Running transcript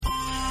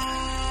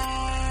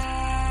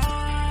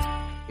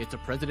It's a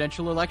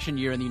presidential election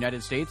year in the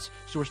United States,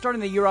 so we're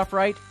starting the year off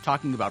right,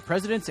 talking about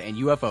presidents and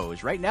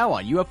UFOs right now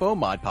on UFO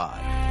Mod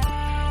Pod.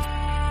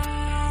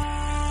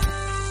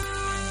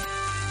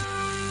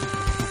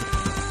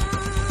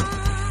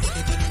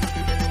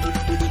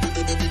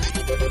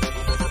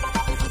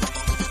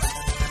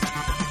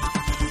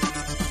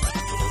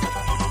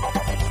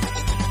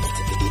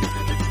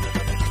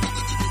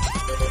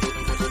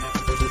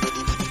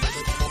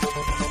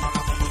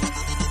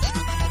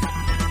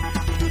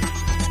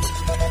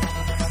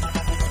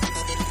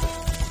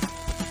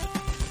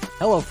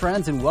 Hello,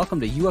 friends, and welcome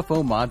to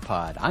UFO Mod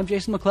Pod. I'm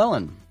Jason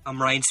McClellan. I'm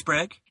Ryan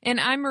Sprague. And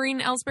I'm Maureen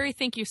Ellsbury.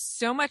 Thank you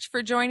so much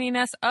for joining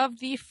us of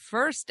the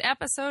first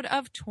episode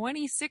of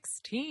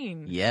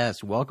 2016.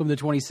 Yes, welcome to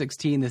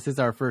 2016. This is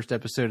our first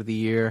episode of the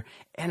year,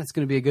 and it's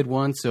going to be a good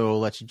one, so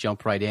let's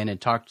jump right in and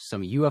talk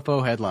some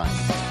UFO headlines.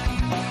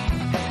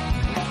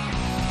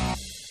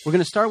 We're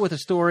going to start with a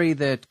story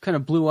that kind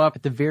of blew up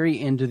at the very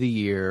end of the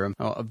year.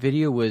 A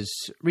video was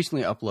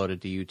recently uploaded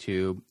to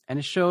YouTube, and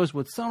it shows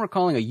what some are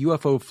calling a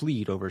UFO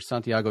fleet over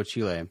Santiago,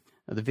 Chile.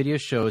 The video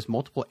shows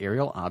multiple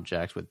aerial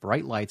objects with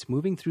bright lights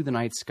moving through the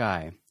night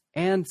sky.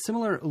 And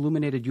similar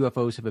illuminated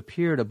UFOs have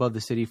appeared above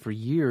the city for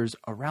years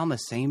around the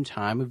same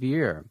time of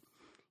year.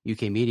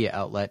 UK media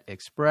outlet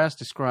Express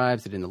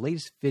describes that in the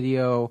latest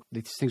video,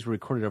 these things were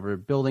recorded over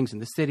buildings in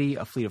the city.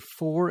 A fleet of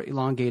 4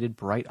 elongated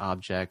bright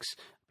objects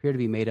appear to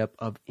be made up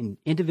of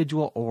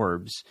individual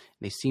orbs.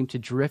 They seem to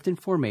drift in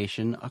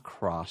formation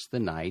across the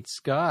night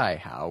sky.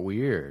 How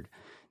weird.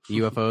 The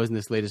UFOs in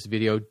this latest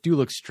video do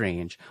look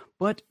strange,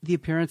 but the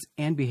appearance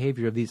and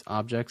behavior of these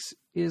objects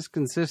is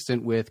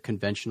consistent with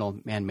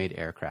conventional man-made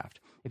aircraft.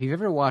 If you've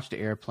ever watched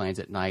airplanes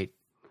at night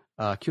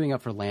queuing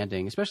up for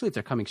landing, especially if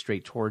they're coming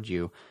straight towards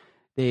you,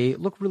 they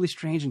look really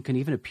strange and can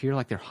even appear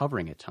like they're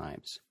hovering at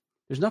times.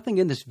 There's nothing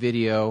in this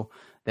video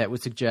that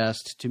would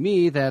suggest to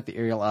me that the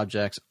aerial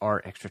objects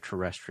are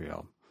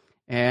extraterrestrial.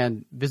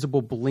 And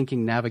visible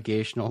blinking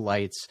navigational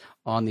lights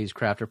on these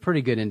craft are a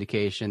pretty good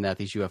indication that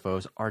these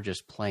UFOs are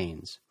just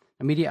planes.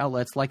 Now, media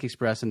outlets like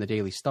Express and the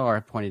Daily Star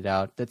have pointed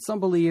out that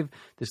some believe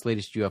this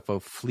latest UFO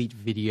fleet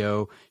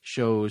video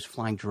shows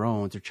flying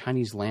drones or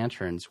Chinese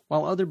lanterns,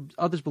 while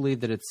others believe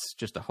that it's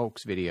just a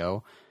hoax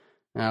video.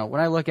 Now, when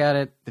I look at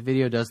it, the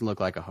video doesn't look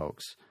like a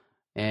hoax.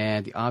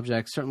 And the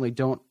objects certainly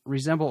don't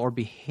resemble or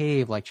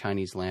behave like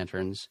Chinese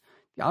lanterns.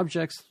 The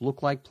objects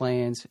look like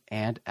planes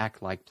and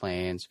act like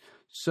planes.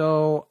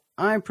 So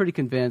I'm pretty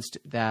convinced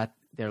that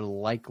they're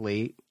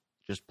likely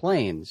just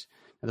planes.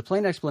 Now, the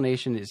plane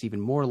explanation is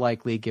even more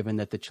likely given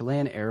that the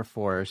Chilean Air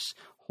Force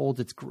holds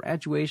its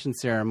graduation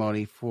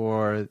ceremony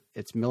for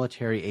its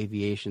military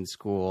aviation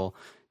school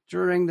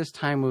during this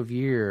time of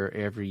year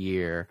every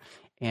year.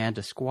 And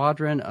a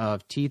squadron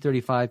of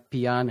T-35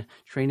 Pian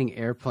training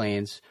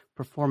airplanes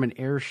perform an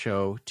air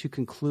show to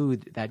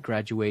conclude that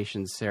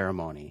graduation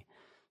ceremony.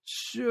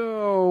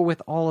 So with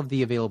all of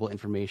the available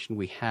information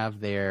we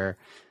have there,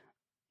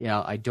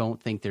 I don't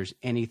think there's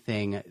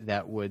anything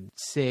that would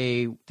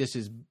say this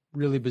is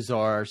really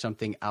bizarre or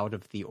something out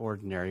of the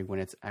ordinary when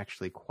it's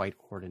actually quite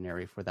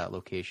ordinary for that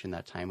location,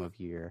 that time of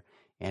year,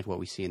 and what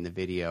we see in the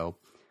video.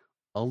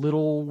 A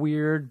little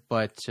weird,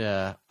 but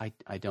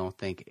I don't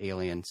think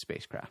alien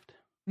spacecraft.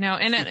 No,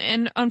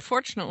 and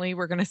unfortunately,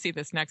 we're going to see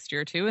this next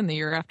year, too, and the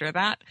year after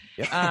that.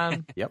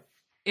 Yep. Yep.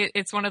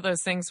 It's one of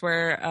those things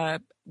where,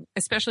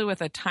 especially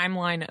with a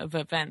timeline of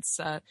events,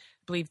 I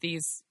believe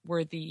these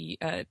were the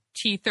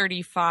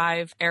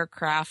T-35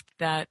 aircraft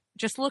that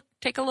just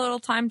take a little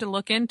time to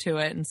look into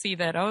it and see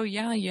that, oh,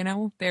 yeah,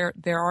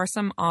 there are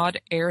some odd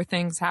air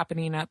things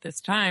happening at this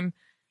time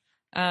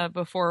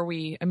before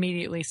we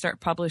immediately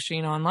start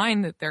publishing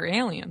online that they're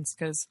aliens,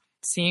 because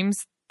it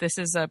seems this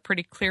is a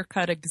pretty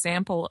clear-cut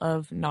example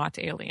of not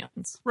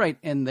aliens. Right,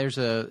 and there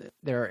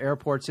are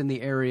airports in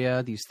the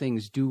area. These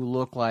things do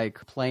look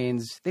like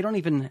planes. They don't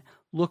even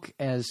look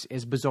as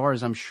bizarre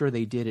as I'm sure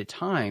they did at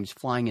times,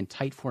 flying in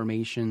tight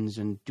formations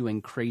and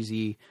doing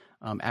crazy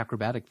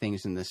acrobatic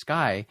things in the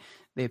sky.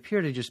 They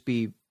appear to just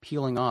be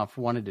peeling off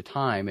one at a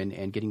time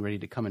and getting ready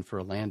to come in for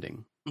a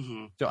landing.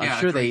 Mm-hmm. So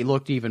I'm sure they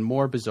looked even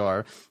more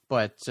bizarre.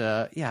 But,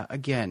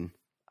 again,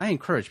 I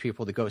encourage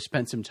people to go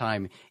spend some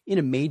time in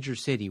a major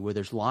city where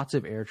there's lots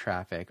of air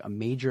traffic, a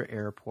major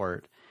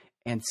airport,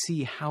 and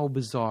see how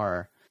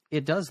bizarre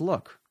it does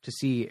look to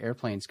see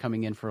airplanes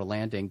coming in for a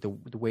landing,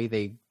 the way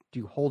they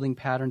do holding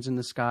patterns in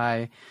the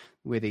sky,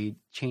 the way they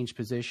change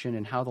position,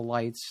 and how the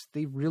lights,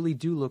 they really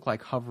do look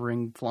like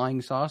hovering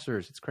flying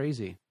saucers. It's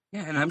crazy.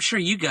 Yeah, and I'm sure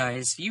you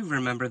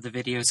remember the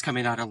videos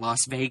coming out of Las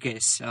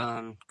Vegas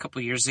a couple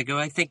years ago,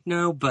 I think,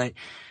 but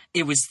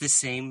it was the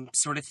same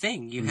sort of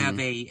thing. You have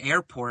a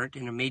airport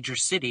in a major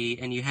city,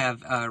 and you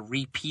have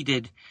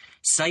repeated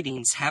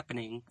sightings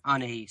happening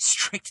on a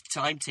strict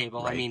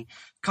timetable. Right. I mean,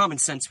 common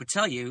sense would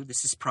tell you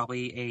this is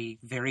probably a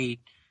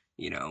very,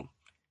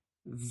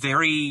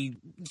 very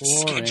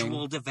boring,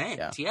 scheduled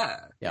event.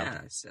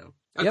 Yeah. So,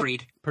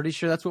 agreed. Yep. Pretty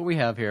sure that's what we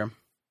have here.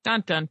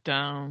 Dun, dun,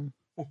 dun.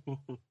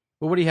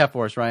 Well, what do you have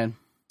for us, Ryan?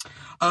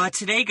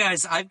 Today,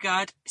 guys, I've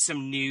got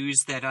some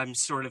news that I'm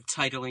sort of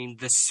titling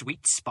the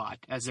sweet spot,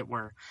 as it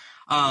were.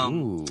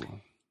 Ooh.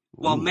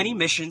 While many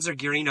missions are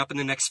gearing up in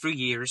the next few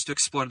years to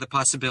explore the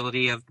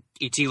possibility of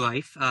ET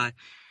life,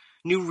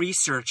 new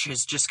research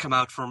has just come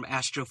out from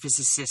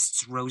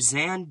astrophysicists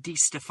Roseanne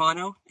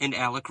DiStefano and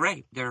Alec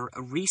Ray. Their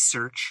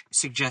research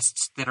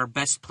suggests that our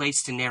best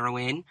place to narrow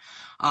in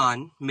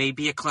on may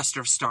be a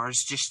cluster of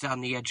stars just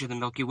on the edge of the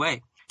Milky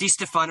Way.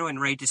 DiStefano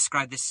and Ray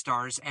describe the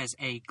stars as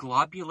a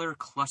globular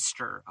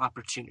cluster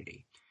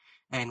opportunity.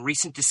 And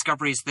recent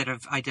discoveries that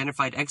have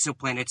identified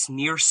exoplanets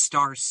near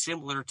stars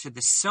similar to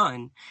the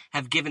Sun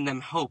have given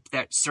them hope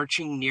that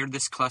searching near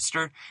this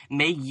cluster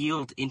may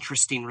yield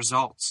interesting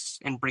results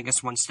and bring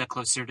us one step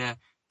closer to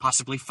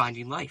possibly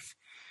finding life.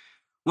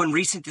 One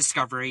recent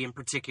discovery in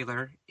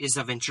particular is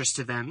of interest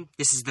to them.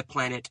 This is the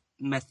planet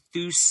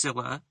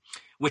Methuselah,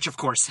 which of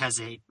course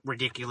has a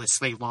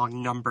ridiculously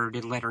long numbered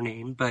and letter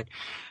name, but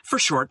for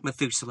short,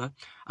 Methuselah.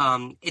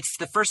 It's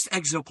the first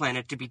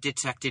exoplanet to be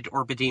detected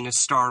orbiting a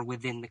star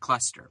within the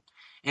cluster.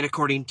 And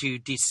according to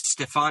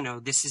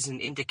DiStefano, this is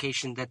an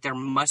indication that there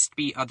must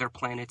be other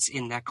planets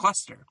in that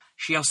cluster.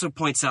 She also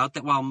points out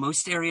that while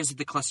most areas of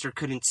the cluster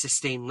couldn't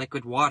sustain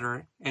liquid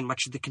water, and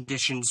much of the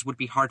conditions would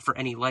be hard for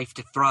any life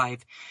to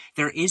thrive,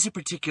 there is a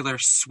particular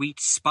sweet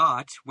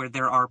spot where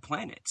there are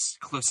planets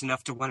close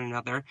enough to one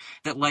another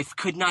that life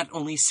could not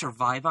only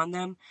survive on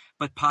them,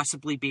 but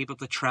possibly be able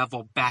to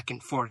travel back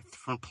and forth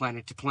from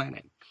planet to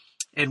planet.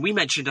 And we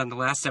mentioned on the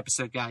last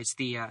episode, guys,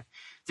 the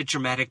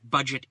dramatic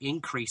budget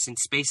increase in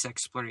space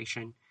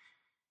exploration,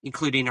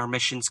 including our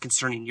missions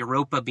concerning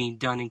Europa being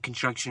done in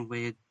conjunction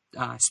with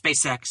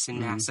SpaceX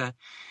and NASA.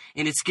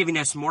 And it's giving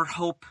us more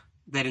hope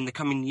that in the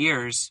coming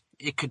years,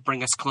 it could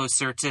bring us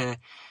closer to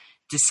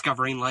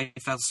discovering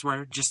life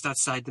elsewhere, just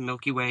outside the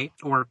Milky Way,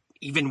 or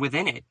even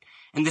within it.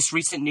 And this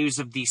recent news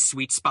of the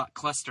sweet spot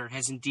cluster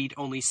has indeed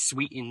only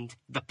sweetened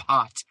the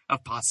pot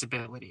of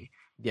possibility.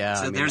 Yeah,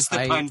 so there's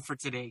the pun for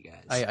today,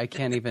 guys. I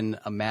can't even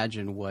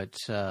imagine what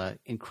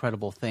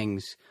incredible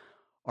things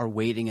are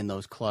waiting in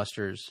those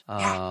clusters.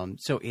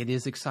 So it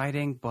is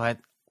exciting, but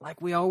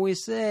like we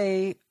always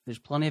say, there's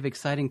plenty of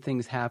exciting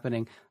things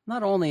happening,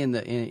 not only in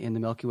the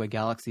Milky Way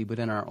galaxy, but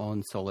in our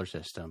own solar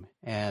system.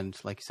 And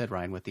like you said,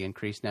 Ryan, with the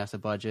increased NASA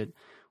budget,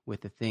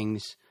 with the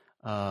things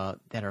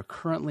that are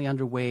currently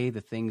underway, the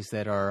things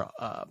that are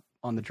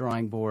on the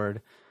drawing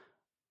board,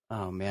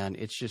 oh man,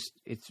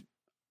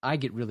 I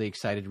get really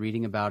excited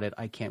reading about it.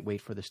 I can't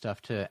wait for the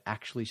stuff to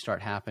actually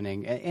start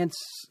happening. And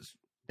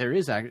there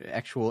is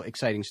actual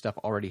exciting stuff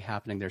already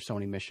happening. There's so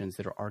many missions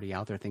that are already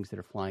out there, things that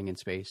are flying in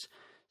space.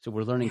 So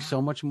we're learning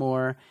so much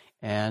more.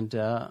 And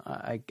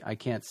I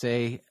can't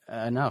say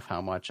enough how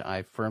much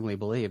I firmly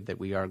believe that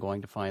we are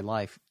going to find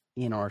life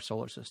in our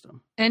solar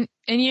system. And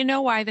you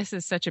know why this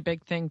is such a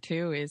big thing,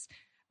 too, is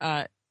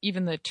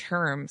even the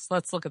terms.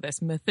 Let's look at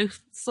this.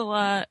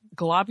 Methuselah,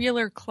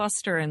 globular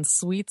cluster, and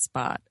sweet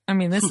spot. I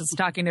mean, this is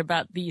talking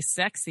about the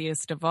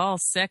sexiest of all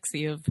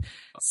sexy of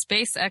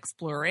space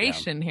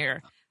exploration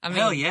here. I mean,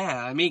 hell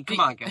yeah. I mean,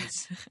 come on,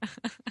 guys.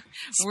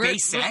 We're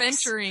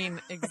venturing,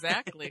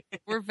 exactly.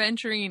 We're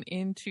venturing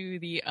into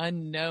the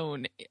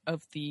unknown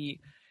of the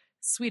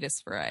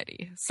sweetest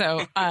variety.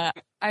 So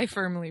I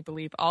firmly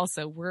believe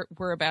also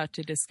we're about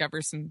to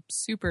discover some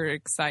super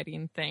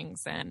exciting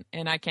things, and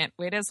I can't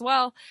wait as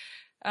well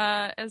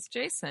as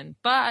Jason.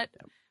 But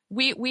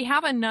we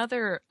have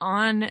another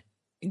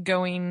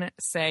ongoing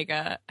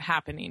saga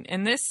happening,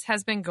 and this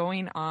has been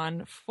going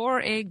on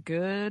for a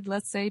good,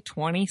 let's say,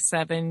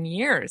 27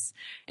 years.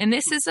 And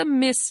this is a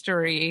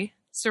mystery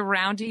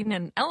surrounding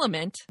an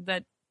element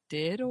that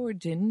did or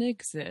didn't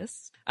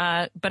exist.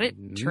 But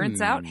it turns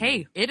out,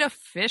 hey, it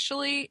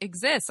officially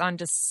exists. On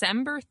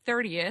December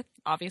 30th,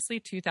 obviously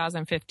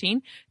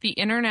 2015, the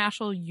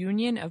International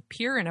Union of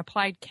Pure and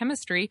Applied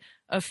Chemistry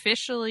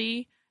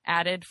officially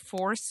added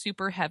 4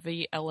 super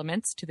heavy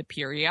elements to the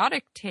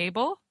periodic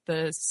table.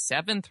 The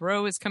 7th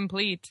row is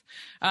complete,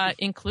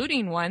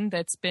 including one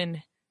that's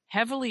been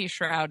heavily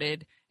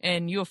shrouded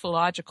in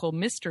ufological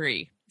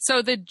mystery.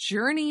 So the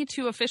journey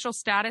to official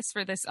status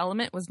for this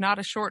element was not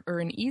a short or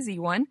an easy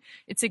one.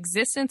 Its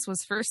existence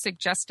was first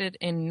suggested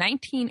in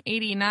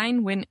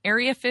 1989 when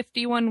Area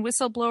 51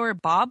 whistleblower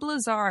Bob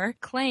Lazar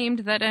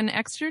claimed that an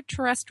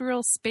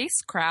extraterrestrial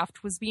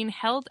spacecraft was being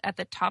held at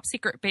the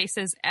top-secret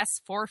base's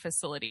S4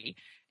 facility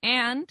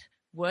and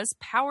was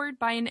powered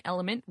by an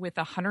element with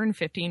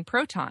 115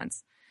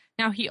 protons.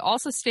 Now, he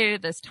also stated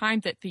at this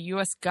time that the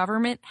U.S.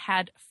 government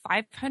had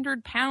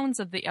 500 pounds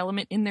of the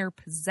element in their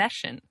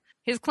possession.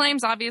 His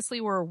claims obviously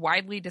were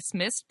widely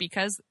dismissed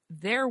because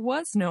there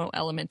was no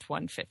element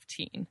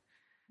 115.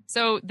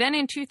 So then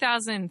in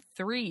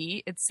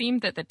 2003, it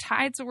seemed that the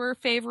tides were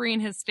favoring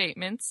his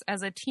statements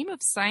as a team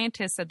of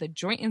scientists at the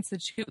Joint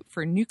Institute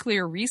for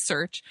Nuclear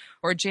Research,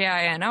 or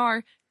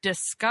JINR,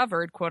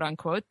 discovered, quote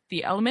unquote,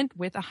 the element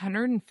with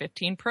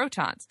 115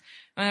 protons.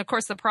 And of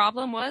course, the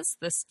problem was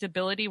the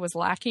stability was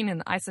lacking and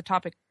the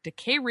isotopic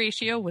decay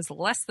ratio was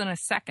less than a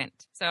second.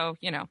 So,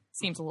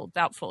 seems a little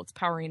doubtful it's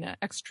powering an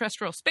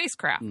extraterrestrial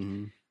spacecraft.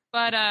 Mm-hmm.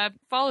 But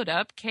followed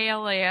up,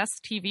 KLAS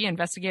TV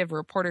investigative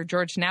reporter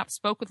George Knapp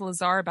spoke with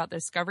Lazar about the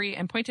discovery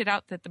and pointed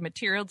out that the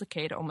material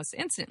decayed almost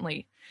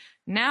instantly.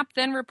 Knapp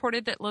then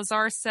reported that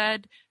Lazar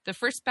said the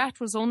first batch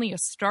was only a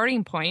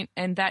starting point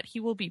and that he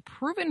will be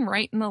proven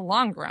right in the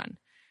long run.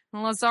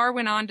 And Lazar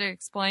went on to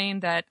explain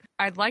that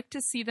I'd like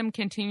to see them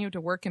continue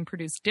to work and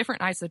produce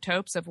different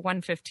isotopes of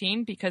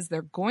 115 because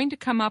they're going to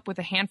come up with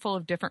a handful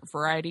of different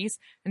varieties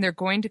and they're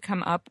going to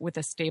come up with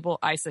a stable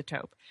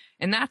isotope.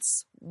 And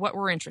that's what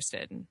we're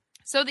interested in.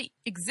 So the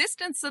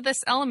existence of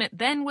this element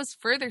then was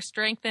further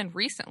strengthened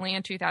recently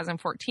in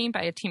 2014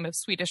 by a team of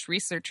Swedish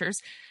researchers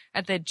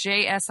at the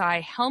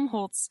JSI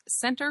Helmholtz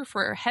Center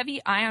for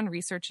Heavy Ion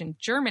Research in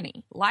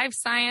Germany. Live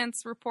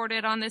Science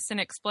reported on this and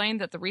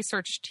explained that the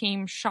research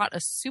team shot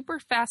a super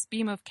fast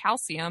beam of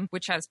calcium,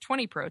 which has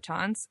 20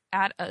 protons,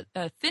 at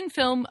a thin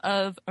film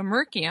of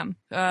americium.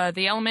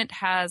 The element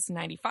has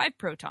 95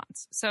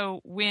 protons. So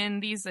when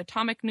these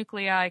atomic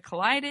nuclei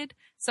collided,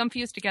 some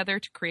fused together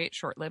to create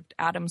short-lived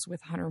atoms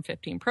with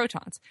 115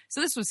 protons. So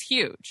this was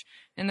huge.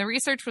 And the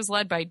research was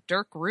led by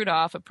Dirk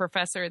Rudolph, a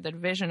professor at the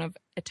Division of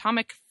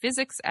Atomic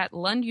Physics at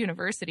Lund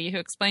University, who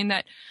explained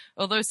that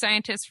although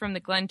scientists from the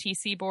Glenn T.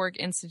 Seaborg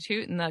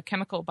Institute and the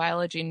Chemical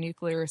Biology and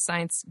Nuclear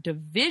Science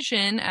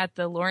Division at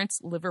the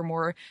Lawrence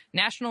Livermore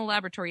National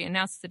Laboratory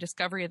announced the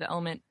discovery of the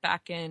element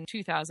back in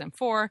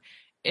 2004,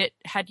 it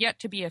had yet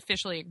to be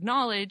officially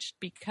acknowledged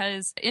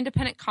because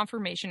independent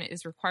confirmation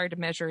is required to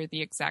measure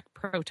the exact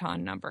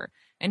proton number.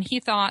 And he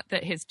thought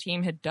that his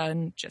team had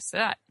done just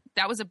that.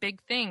 That was a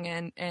big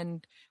thing.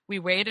 And we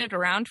waited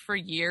around for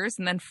years.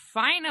 And then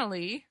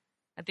finally,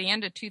 at the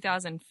end of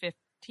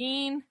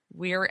 2015,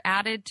 we were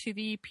added to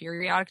the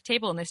periodic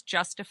table. And this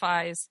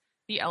justifies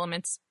the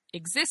element's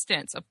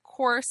existence. Of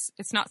course,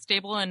 it's not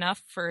stable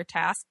enough for a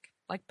task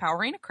like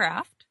powering a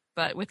craft.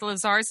 But with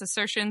Lazar's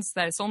assertions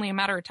that it's only a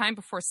matter of time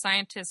before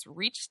scientists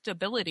reach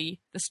stability,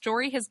 the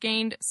story has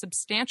gained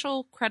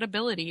substantial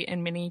credibility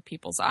in many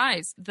people's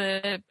eyes.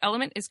 The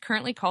element is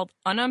currently called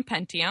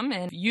ununpentium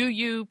and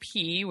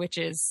UUP, which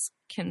is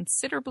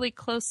considerably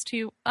close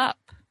to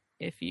up,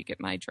 if you get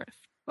my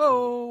drift.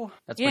 Oh,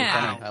 that's pretty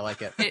Yeah. funny. I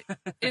like it.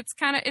 It's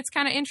kind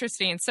of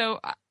interesting. So,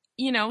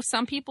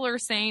 some people are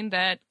saying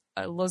that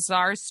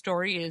Lazar's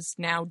story is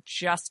now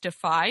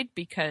justified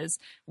because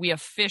we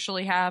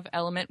officially have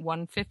element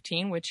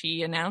 115, which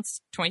he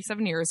announced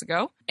 27 years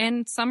ago.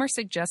 And some are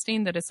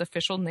suggesting that its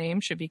official name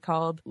should be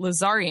called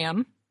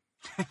Lazarium.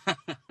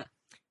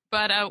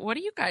 But what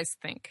do you guys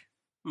think?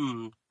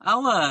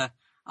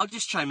 I'll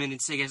just chime in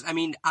and say, guys, I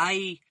mean,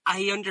 I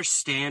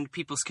understand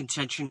people's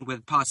contention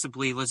with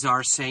possibly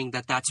Lazar saying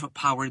that that's what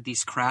powered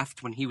these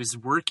craft when he was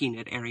working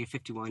at Area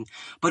 51.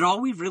 But all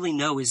we really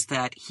know is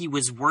that he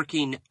was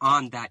working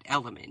on that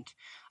element.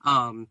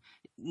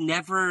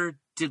 Never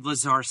did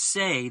Lazar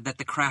say that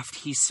the craft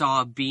he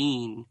saw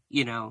being,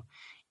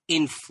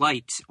 in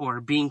flight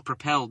or being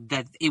propelled,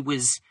 that it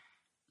was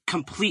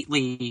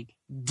completely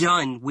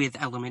done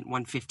with element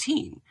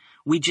 115.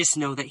 We just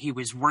know that he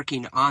was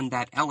working on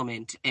that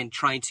element and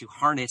trying to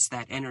harness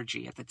that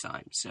energy at the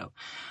time. So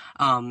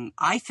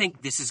I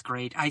think this is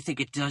great. I think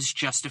it does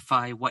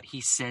justify what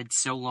he said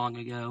so long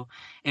ago.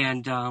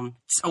 And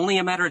it's only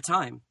a matter of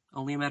time.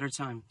 Only a matter of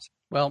time.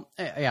 Well,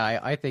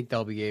 yeah, I think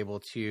they'll be able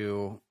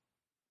to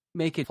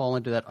make it fall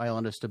into that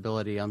island of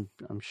stability. I'm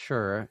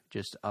sure,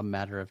 just a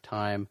matter of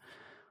time.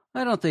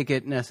 I don't think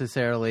it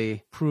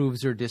necessarily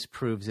proves or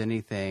disproves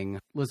anything.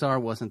 Lazar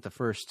wasn't the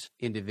first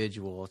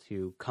individual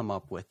to come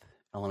up with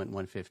element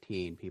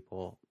 115.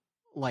 People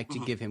like to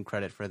give him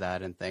credit for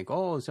that and think,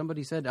 oh,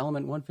 somebody said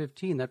element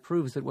 115. That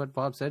proves that what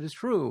Bob said is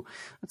true.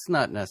 That's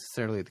not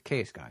necessarily the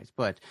case, guys.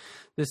 But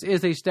this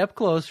is a step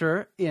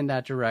closer in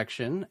that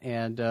direction.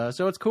 And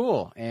so it's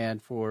cool.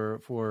 And for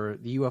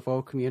the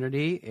UFO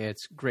community,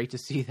 it's great to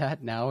see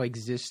that now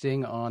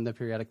existing on the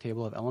periodic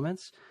table of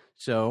elements.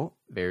 So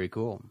very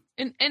cool.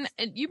 And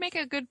you make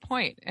a good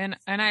point. And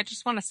I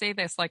just want to say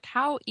this, like,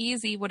 how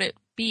easy would it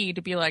be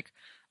to be like,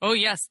 oh,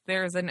 yes,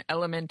 there's an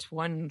element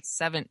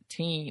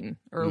 117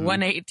 or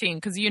 118,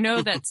 because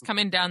that's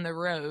coming down the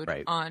road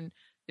right. on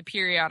the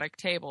periodic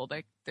table,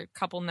 the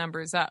couple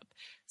numbers up.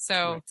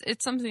 So right.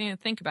 it's something to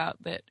think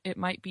about, that it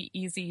might be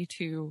easy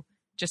to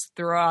just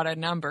throw out a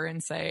number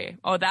and say,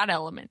 oh, that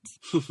element.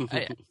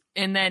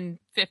 And then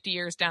 50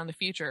 years down the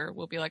future,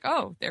 we'll be like,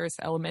 oh, there's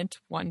element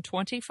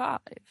 125.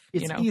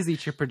 It's easy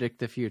to predict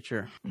the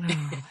future.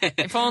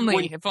 If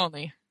only.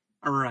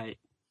 All right.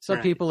 Some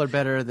people are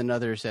better than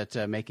others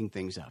at making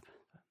things up.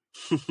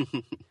 Give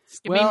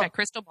me my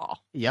crystal ball.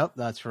 Yep,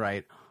 that's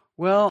right.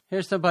 Well,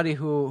 here's somebody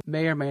who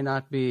may or may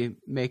not be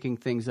making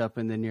things up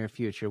in the near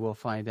future. We'll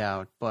find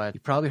out. But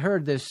you probably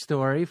heard this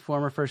story.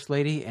 Former First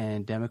Lady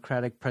and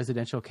Democratic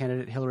presidential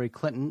candidate Hillary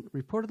Clinton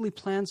reportedly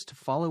plans to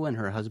follow in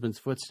her husband's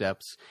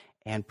footsteps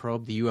and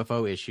probe the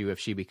UFO issue if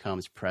she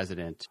becomes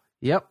president.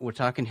 Yep, we're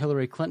talking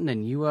Hillary Clinton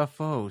and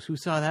UFOs. Who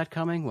saw that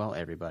coming? Well,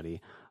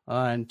 everybody.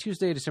 On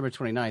Tuesday, December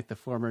 29th, the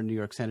former New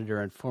York Senator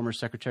and former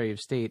Secretary of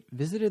State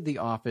visited the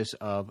office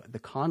of the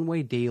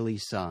Conway Daily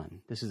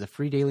Sun. This is a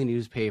free daily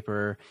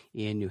newspaper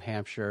in New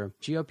Hampshire.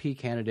 GOP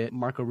candidate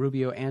Marco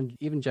Rubio and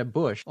even Jeb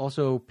Bush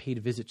also paid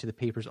a visit to the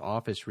paper's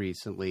office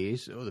recently.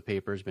 So the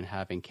paper's been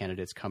having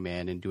candidates come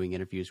in and doing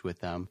interviews with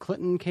them.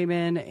 Clinton came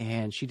in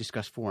and she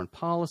discussed foreign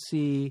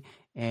policy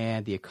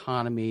and the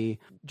economy.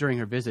 During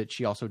her visit,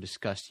 she also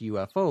discussed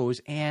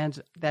UFOs,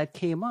 and that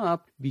came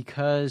up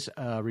because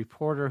a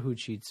reporter who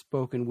she'd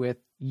spoken with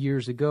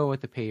years ago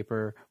at the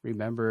paper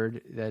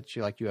remembered that she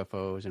liked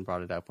UFOs and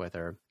brought it up with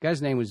her. The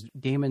guy's name was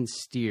Damon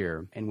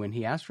Steer, and when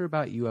he asked her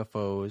about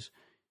UFOs,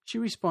 she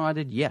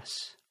responded,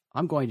 "Yes,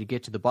 I'm going to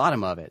get to the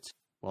bottom of it."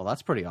 Well,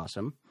 that's pretty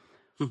awesome.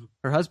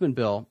 Her husband,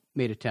 Bill,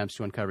 made attempts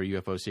to uncover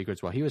UFO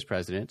secrets while he was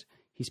president.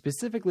 He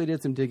specifically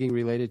did some digging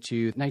related to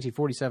the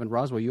 1947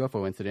 Roswell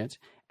UFO incident,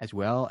 as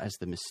well as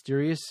the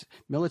mysterious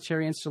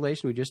military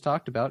installation we just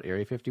talked about,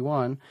 Area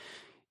 51.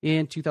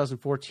 In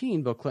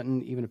 2014, Bill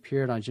Clinton even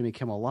appeared on Jimmy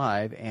Kimmel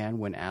Live, and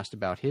when asked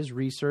about his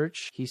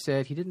research, he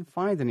said he didn't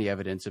find any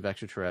evidence of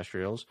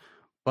extraterrestrials.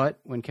 But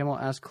when Kimmel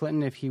asked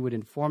Clinton if he would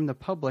inform the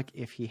public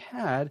if he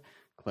had,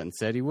 Clinton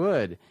said he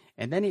would.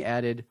 And then he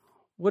added,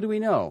 "What do we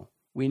know?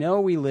 We know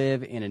we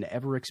live in an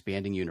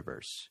ever-expanding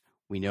universe.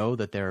 We know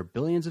that there are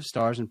billions of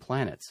stars and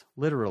planets,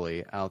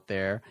 literally, out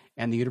there,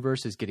 and the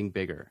universe is getting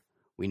bigger.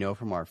 We know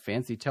from our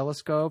fancy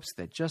telescopes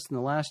that just in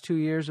the last 2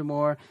 years or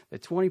more,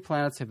 that 20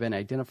 planets have been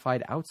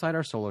identified outside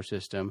our solar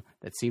system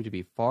that seem to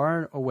be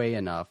far away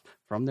enough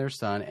from their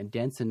sun and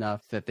dense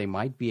enough that they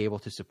might be able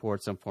to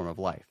support some form of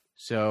life.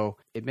 So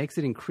it makes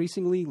it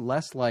increasingly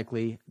less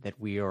likely that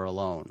we are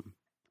alone."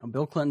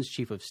 Bill Clinton's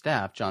chief of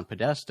staff, John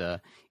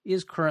Podesta,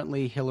 is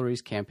currently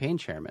Hillary's campaign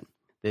chairman.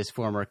 This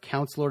former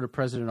counselor to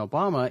President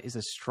Obama is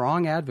a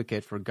strong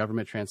advocate for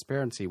government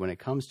transparency when it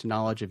comes to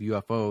knowledge of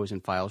UFOs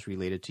and files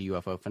related to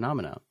UFO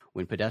phenomena.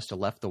 When Podesta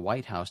left the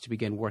White House to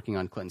begin working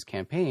on Clinton's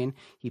campaign,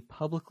 he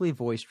publicly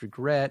voiced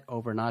regret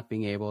over not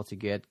being able to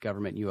get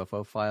government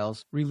UFO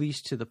files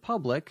released to the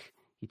public.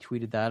 He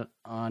tweeted that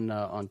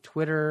on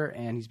Twitter,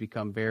 and he's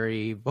become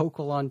very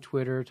vocal on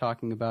Twitter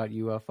talking about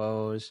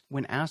UFOs.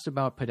 When asked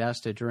about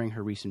Podesta during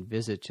her recent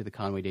visit to the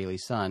Conway Daily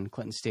Sun,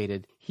 Clinton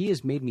stated, "He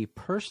has made me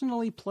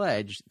personally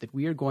pledge that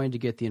we are going to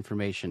get the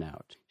information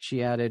out."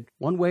 She added,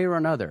 "One way or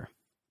another.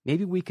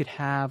 Maybe we could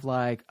have,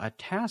 like, a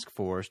task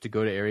force to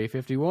go to Area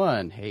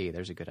 51. Hey,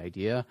 there's a good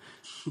idea."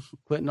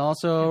 Clinton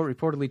also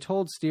reportedly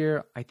told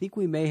Steer, "I think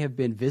we may have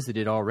been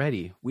visited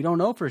already. We don't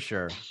know for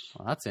sure."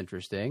 Well, that's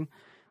interesting.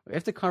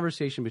 If the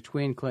conversation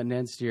between Clinton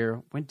and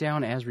Steer went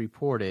down as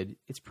reported,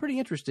 it's pretty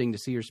interesting to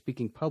see her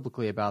speaking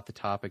publicly about the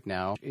topic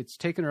now. It's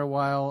taken her a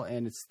while,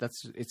 and it's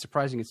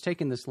surprising it's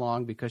taken this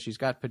long because she's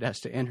got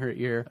Podesta in her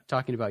ear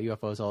talking about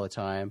UFOs all the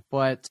time.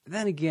 But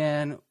then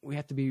again, we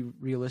have to be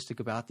realistic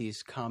about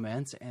these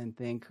comments and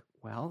think,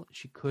 well,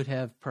 she could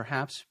have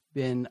perhaps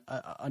been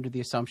under the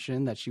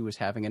assumption that she was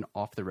having an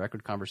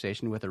off-the-record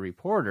conversation with a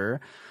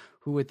reporter.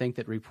 Who would think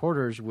that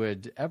reporters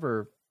would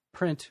ever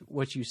print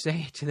what you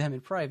say to them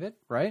in private,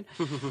 right?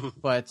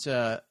 But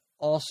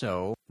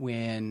also,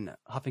 when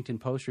Huffington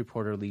Post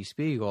reporter Lee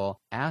Spiegel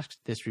asked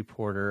this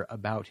reporter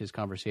about his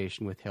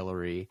conversation with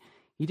Hillary,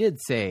 he did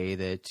say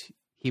that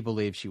he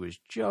believed she was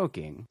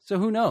joking. So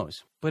who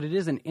knows? But it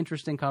is an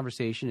interesting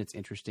conversation. It's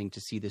interesting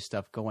to see this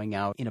stuff going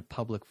out in a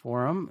public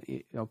forum.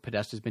 You know,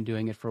 Podesta's been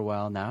doing it for a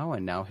while now,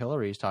 and now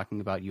Hillary is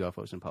talking about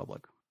UFOs in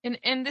public.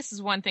 And this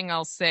is one thing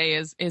I'll say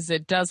is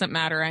it doesn't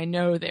matter. I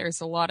know there's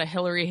a lot of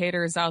Hillary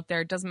haters out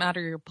there. It doesn't matter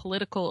your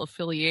political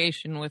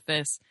affiliation with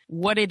this.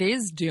 What it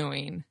is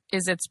doing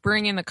is it's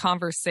bringing the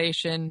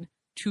conversation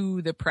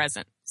to the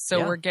present. So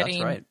Yeah, we're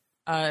getting that's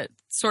right.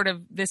 sort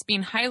of this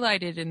being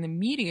highlighted in the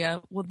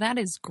media. Well, that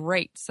is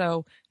great.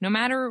 So no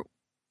matter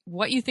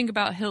what you think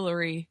about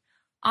Hillary,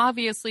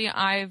 obviously,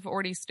 I've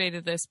already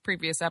stated this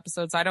previous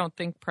episodes. I don't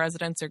think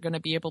presidents are going to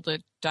be able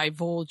to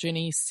divulge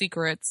any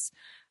secrets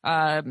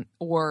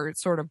or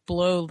sort of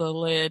blow the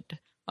lid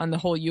on the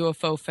whole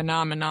UFO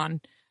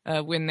phenomenon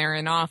when they're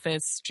in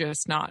office.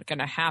 Just not going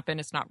to happen.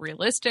 It's not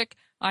realistic.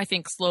 I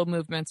think slow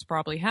movements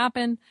probably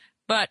happen.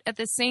 But at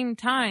the same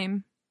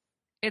time,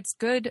 it's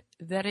good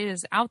that it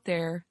is out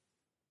there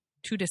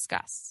to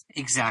discuss.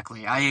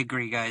 Exactly. I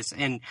agree, guys.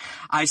 And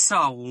I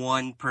saw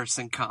one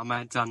person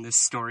comment on this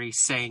story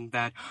saying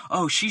that,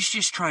 "Oh, she's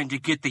just trying to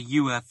get the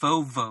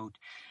UFO vote."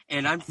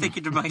 And I'm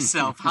thinking to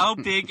myself, how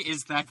big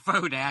is that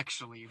vote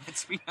actually?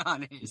 Let's be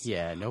honest.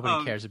 Yeah,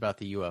 nobody cares about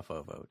the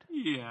UFO vote.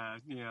 Yeah.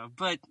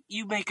 But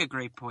you make a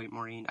great point,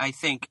 Maureen. I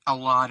think a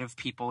lot of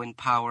people in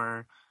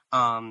power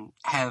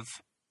have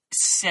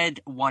said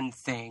one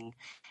thing,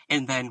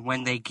 and then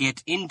when they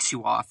get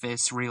into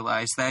office,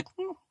 realize that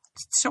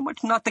it's so much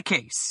not the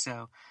case.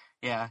 So,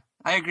 yeah,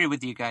 I agree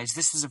with you guys.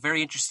 This is a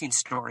very interesting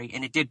story,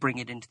 and it did bring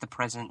it into the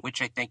present,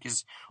 which I think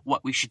is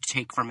what we should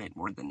take from it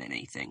more than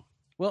anything.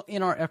 Well,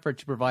 in our effort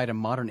to provide a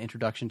modern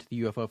introduction to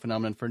the UFO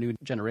phenomenon for a new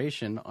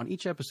generation, on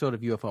each episode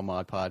of UFO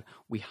Mod Pod,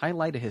 we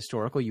highlight a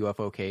historical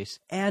UFO case.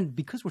 And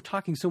because we're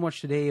talking so much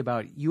today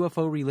about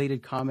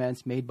UFO-related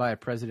comments made by a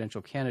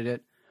presidential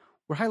candidate,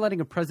 We're highlighting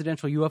a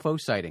presidential UFO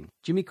sighting,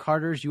 Jimmy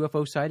Carter's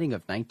UFO sighting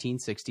of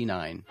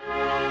 1969.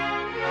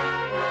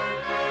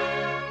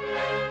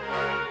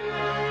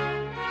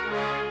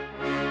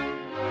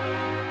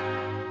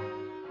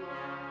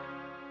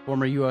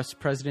 Former U.S.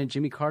 President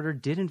Jimmy Carter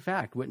did in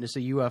fact witness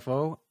a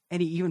UFO,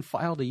 and he even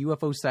filed a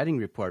UFO sighting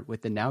report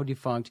with the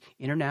now-defunct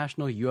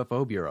International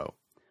UFO Bureau.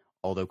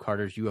 Although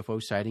Carter's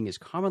UFO sighting is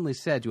commonly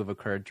said to have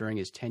occurred during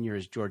his tenure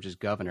as Georgia's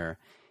governor,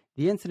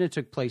 the incident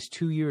took place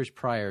 2 years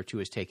prior to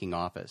his taking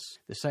office.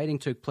 The sighting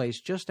took place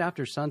just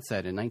after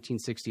sunset in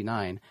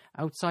 1969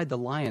 outside the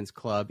Lions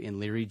Club in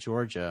Leary,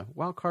 Georgia,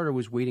 while Carter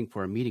was waiting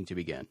for a meeting to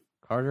begin.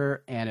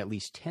 Carter and at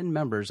least 10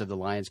 members of the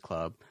Lions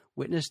Club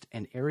witnessed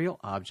an aerial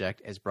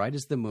object as bright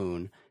as the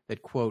moon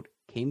that, quote,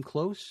 came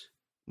close,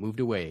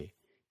 moved away,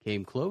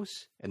 came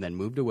close, and then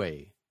moved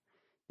away.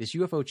 This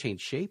UFO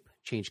changed shape,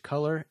 changed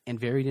color, and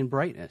varied in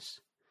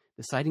brightness.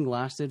 The sighting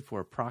lasted for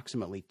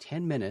approximately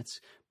 10 minutes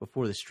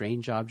before the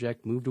strange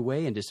object moved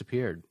away and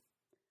disappeared.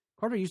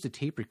 Carter used a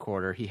tape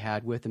recorder he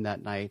had with him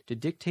that night to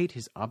dictate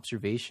his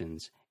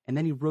observations, and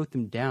then he wrote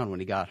them down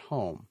when he got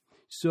home.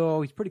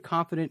 So he's pretty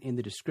confident in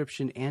the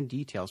description and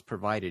details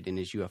provided in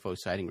his UFO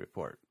sighting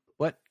report.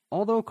 But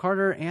although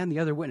Carter and the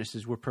other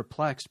witnesses were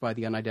perplexed by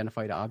the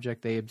unidentified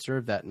object they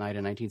observed that night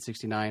in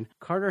 1969,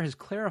 Carter has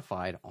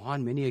clarified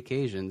on many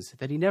occasions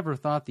that he never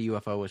thought the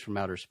UFO was from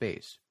outer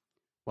space.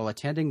 While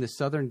attending the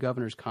Southern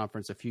Governors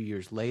Conference a few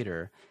years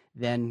later,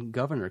 then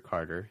Governor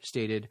Carter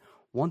stated,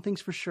 "One thing's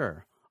for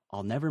sure,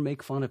 I'll never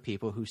make fun of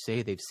people who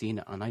say they've seen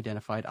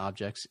unidentified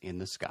objects in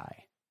the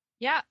sky."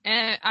 Yeah,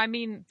 and I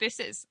mean, this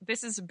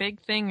is a big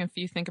thing if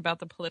you think about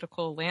the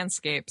political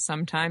landscape.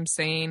 Sometimes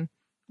saying,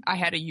 "I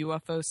had a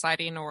UFO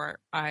sighting" or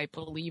 "I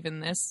believe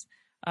in this,"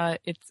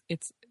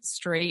 it's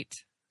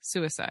straight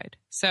suicide.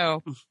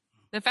 So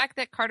the fact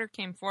that Carter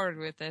came forward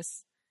with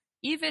this,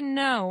 even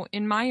though,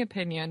 in my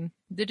opinion,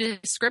 the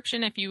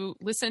description, if you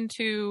listen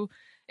to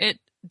it,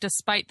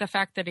 despite the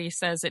fact that he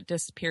says it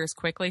disappears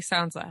quickly,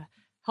 sounds a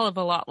hell of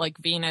a lot like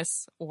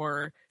Venus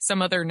or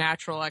some other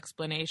natural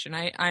explanation.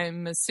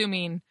 I'm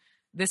assuming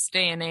this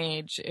day and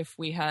age, if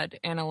we had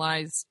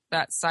analyzed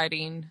that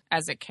sighting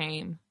as it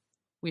came,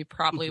 we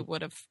probably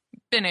would have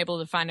been able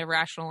to find a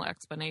rational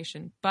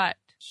explanation. But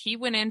he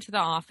went into the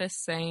office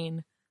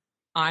saying,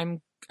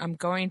 I'm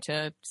going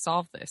to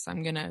solve this.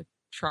 I'm going to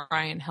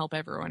try and help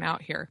everyone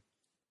out here.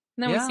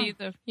 And then we see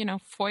the,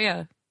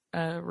 FOIA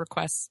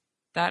requests.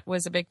 That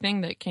was a big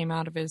thing that came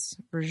out of his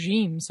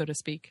regime, so to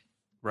speak.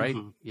 Right.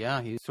 Mm-hmm.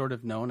 Yeah, he's sort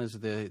of known as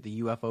the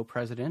UFO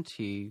president.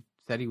 He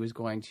said he was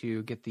going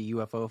to get the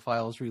UFO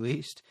files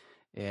released,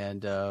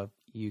 and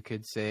you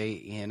could say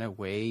in a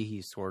way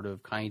he sort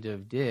of kind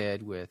of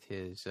did with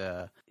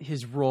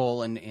his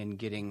role in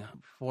getting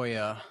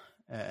FOIA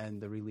and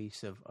the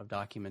release of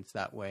documents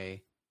that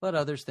way. But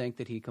others think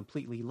that he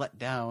completely let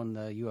down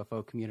the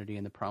UFO community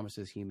and the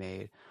promises he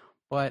made.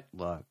 But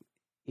look,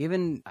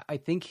 even I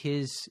think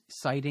his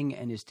sighting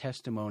and his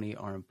testimony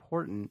are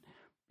important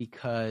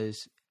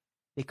because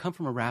they come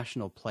from a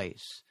rational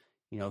place.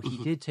 He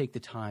did take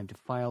the time to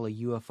file a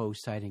UFO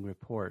sighting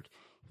report.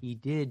 He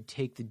did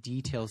take the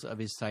details of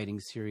his sighting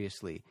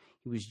seriously.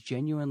 He was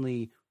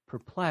genuinely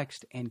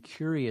perplexed and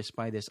curious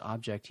by this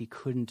object he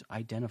couldn't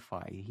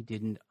identify. He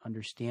didn't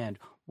understand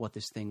what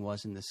this thing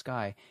was in the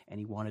sky, and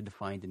he wanted to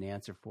find an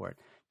answer for it.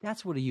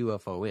 That's what a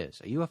UFO is.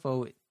 A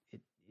UFO,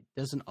 it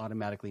doesn't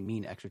automatically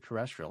mean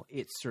extraterrestrial.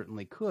 It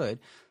certainly could.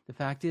 The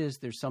fact is,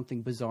 there's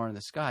something bizarre in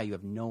the sky. You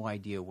have no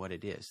idea what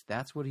it is.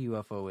 That's what a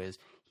UFO is.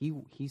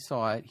 He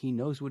saw it. He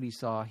knows what he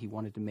saw. He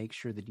wanted to make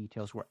sure the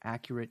details were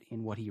accurate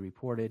in what he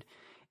reported.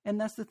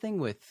 And that's the thing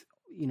with,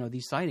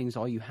 these sightings.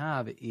 All you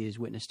have is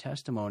witness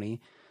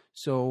testimony.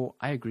 So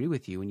I agree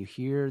with you. When you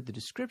hear the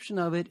description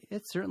of it,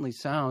 it certainly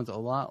sounds a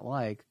lot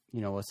like,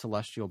 a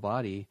celestial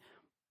body.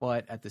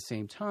 But at the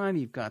same time,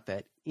 you've got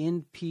that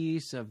end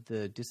piece of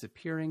the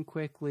disappearing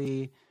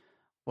quickly.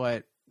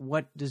 But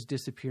what does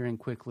disappearing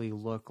quickly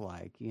look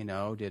like?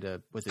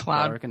 Was it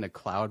cloud. Dark and the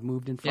cloud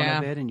moved in front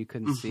of it and you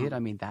couldn't see it? I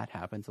mean, that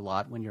happens a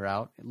lot when you're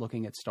out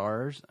looking at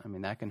stars. I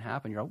mean, that can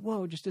happen. You're like,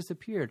 whoa, it just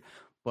disappeared.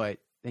 But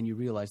then you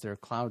realize there are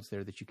clouds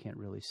there that you can't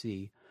really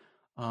see.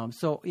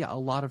 So, a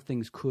lot of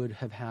things could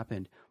have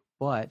happened.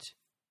 But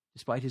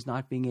despite his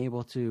not being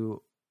able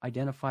to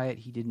identify it,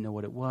 he didn't know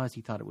what it was. He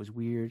thought it was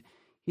weird.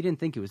 He didn't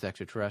think it was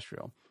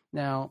extraterrestrial.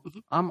 Now,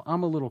 I'm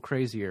a little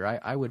crazier.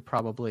 I would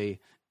probably,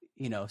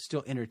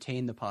 still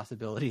entertain the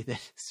possibility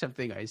that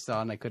something I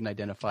saw and I couldn't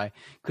identify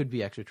could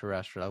be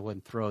extraterrestrial. I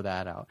wouldn't throw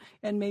that out.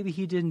 And maybe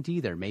he didn't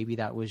either. Maybe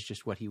that was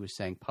just what he was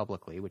saying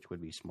publicly, which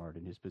would be smart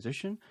in his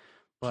position.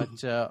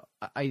 But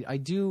I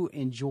do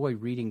enjoy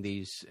reading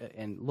these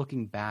and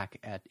looking back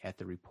at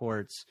the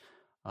reports.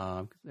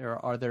 There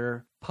are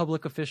other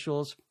public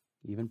officials,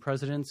 even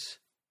presidents,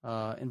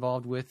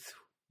 involved with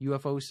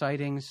UFO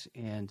sightings.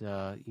 And,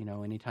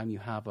 anytime you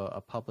have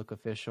a public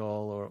official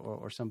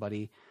or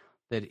somebody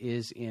that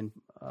is in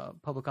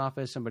public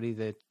office, somebody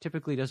that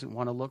typically doesn't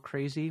want to look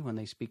crazy when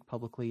they speak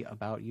publicly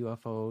about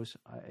UFOs,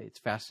 it's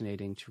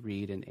fascinating to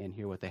read and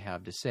hear what they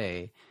have to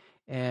say.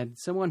 And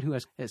someone who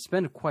has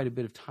spent quite a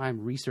bit of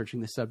time researching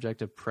the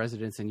subject of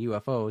presidents and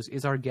UFOs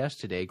is our guest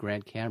today,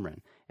 Grant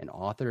Cameron, an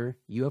author,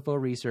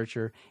 UFO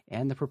researcher,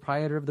 and the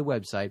proprietor of the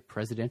website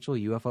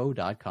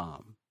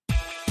presidentialufo.com.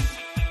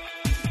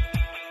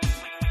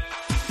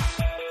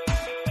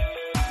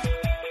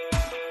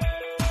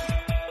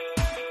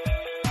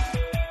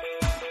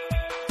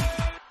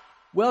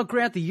 Well,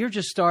 Grant, the year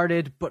just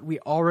started, but we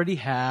already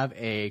have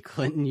a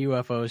Clinton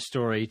UFO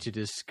story to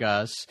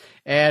discuss.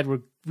 And we're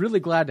really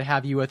glad to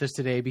have you with us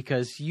today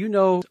because you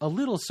know a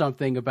little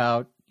something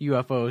about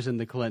UFOs and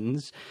the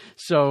Clintons.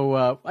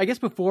 So I guess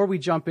before we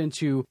jump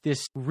into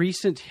this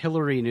recent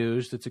Hillary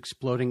news that's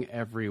exploding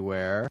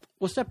everywhere,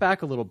 we'll step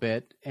back a little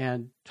bit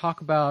and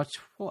talk about,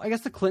 well, I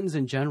guess the Clintons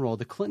in general.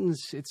 The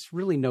Clintons, it's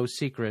really no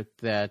secret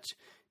that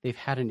they've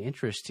had an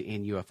interest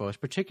in UFOs,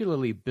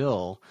 particularly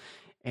Bill.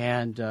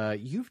 And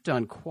you've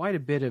done quite a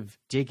bit of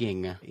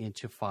digging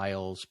into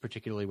files,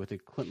 particularly with the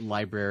Clinton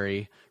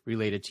Library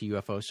related to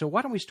UFOs. So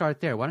why don't we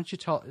start there? Why don't you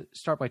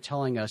start by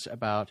telling us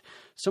about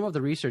some of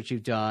the research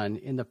you've done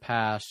in the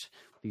past,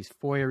 these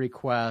FOIA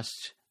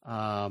requests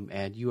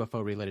and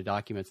UFO-related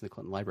documents in the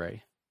Clinton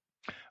Library?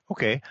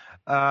 Okay.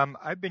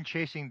 I've been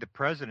chasing the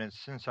president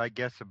since, I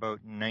guess,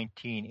 about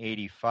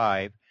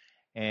 1985.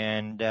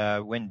 And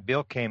when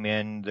Bill came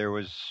in, there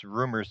was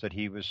rumors that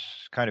he was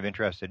kind of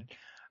interested.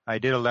 I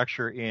did a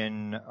lecture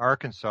in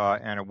Arkansas,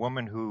 and a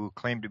woman who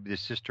claimed to be the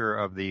sister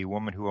of the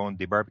woman who owned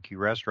the barbecue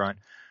restaurant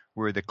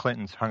where the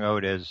Clintons hung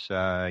out as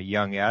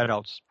young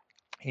adults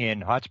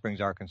in Hot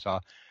Springs, Arkansas,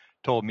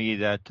 told me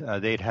that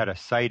they'd had a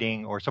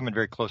sighting, or someone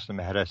very close to them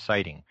had a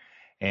sighting.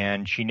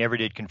 And she never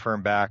did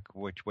confirm back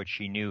what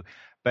she knew.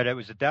 But it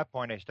was at that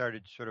point I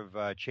started sort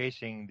of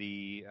chasing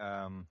the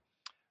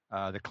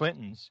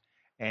Clintons.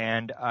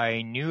 And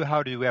I knew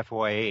how to do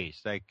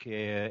FOIAs. Like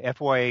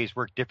FOIAs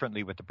work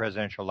differently with the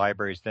presidential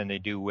libraries than they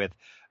do with,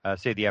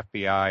 say, the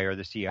FBI or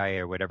the CIA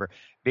or whatever.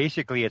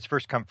 Basically, it's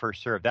first come,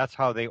 first served. That's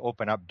how they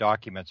open up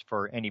documents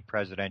for any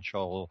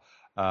presidential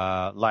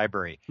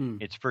library.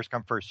 It's first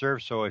come, first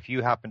served. So if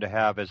you happen to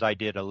have, as I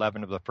did,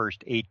 11 of the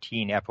first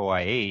 18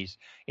 FOIAs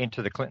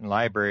into the Clinton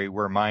Library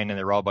were mine, and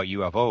they're all about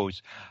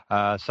UFOs,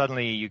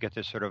 suddenly you get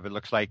this sort of, it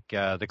looks like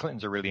the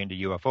Clintons are really into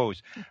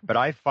UFOs. But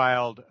I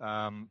filed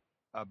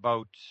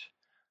about,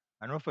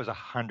 I don't know if it was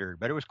 100,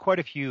 but it was quite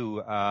a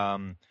few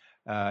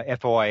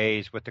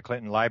FOIAs with the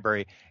Clinton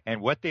Library. And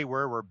what they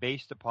were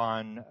based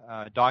upon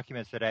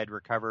documents that I had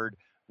recovered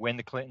when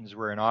the Clintons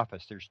were in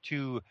office. There's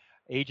two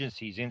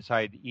agencies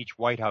inside each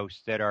White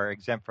House that are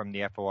exempt from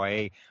the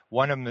FOIA.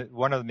 One of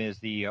them is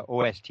the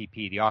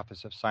OSTP, the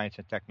Office of Science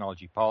and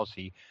Technology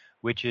Policy,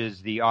 which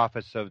is the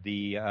office of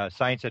the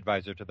science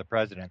advisor to the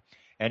president.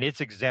 And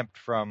it's exempt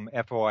from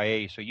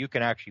FOIA, so you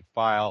can actually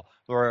file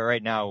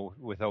right now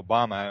with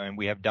Obama, and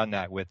we have done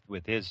that with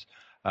his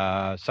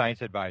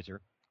science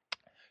advisor.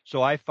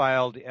 So I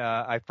filed.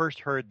 I first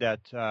heard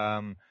that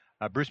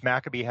Bruce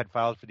Maccabee had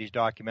filed for these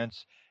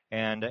documents,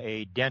 and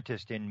a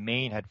dentist in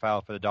Maine had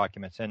filed for the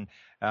documents. And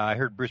I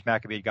heard Bruce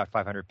Maccabee had got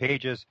 500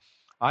 pages.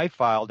 I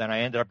filed, and I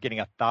ended up getting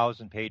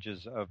 1,000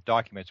 pages of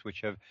documents, which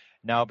have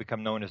now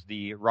become known as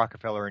the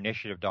Rockefeller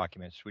Initiative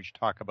documents, which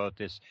talk about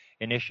this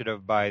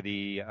initiative by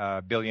the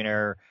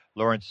billionaire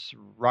Lawrence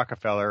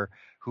Rockefeller,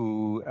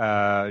 who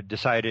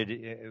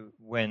decided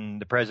when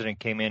the president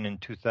came in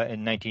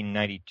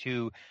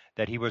 1992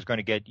 that he was going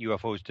to get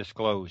UFOs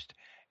disclosed.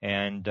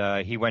 And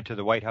he went to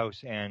the White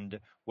House, and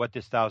what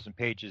this 1,000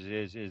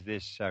 pages is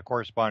this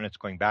correspondence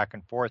going back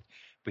and forth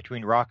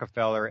between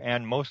Rockefeller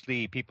and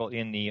mostly people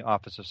in the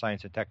Office of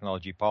Science and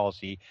Technology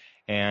Policy.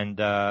 And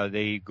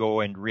they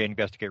go and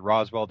reinvestigate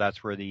Roswell.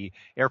 That's where the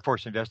Air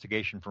Force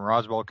investigation from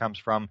Roswell comes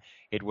from.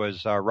 It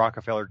was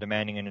Rockefeller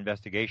demanding an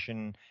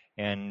investigation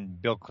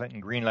and Bill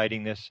Clinton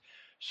greenlighting this.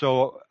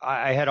 So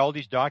I had all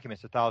these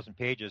documents, 1,000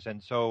 pages.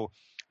 And so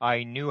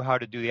I knew how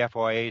to do the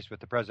FOIAs with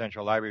the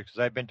presidential library because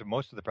I've been to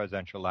most of the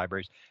presidential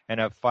libraries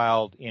and have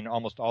filed in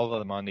almost all of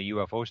them on the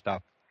UFO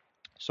stuff.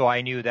 So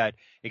I knew that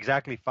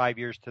exactly 5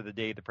 years to the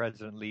day the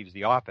president leaves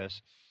the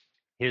office,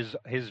 his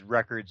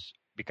records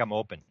become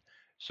open.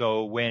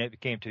 So when it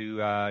came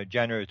to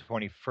January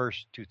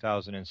 21st,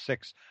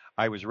 2006,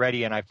 I was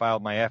ready and I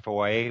filed my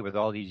FOIA with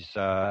all these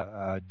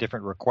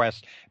different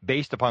requests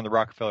based upon the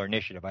Rockefeller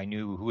Initiative. I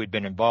knew who had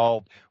been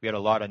involved. We had a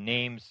lot of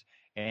names.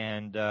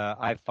 And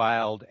I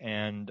filed,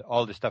 and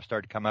all this stuff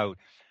started to come out.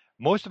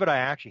 Most of it I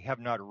actually have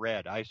not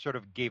read. I sort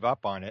of gave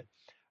up on it.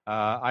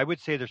 I would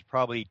say there's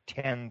probably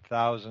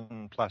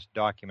 10,000 plus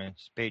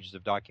pages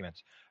of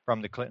documents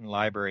from the Clinton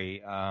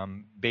Library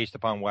based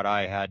upon what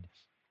I had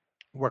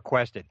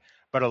requested.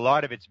 But a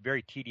lot of it's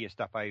very tedious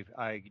stuff.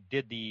 I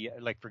did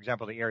for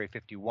example, the Area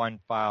 51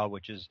 file,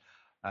 which is,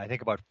 I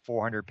think, about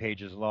 400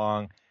 pages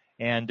long.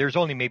 And there's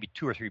only maybe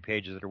 2 or 3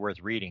 pages that are worth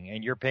reading.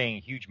 And you're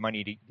paying huge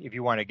money if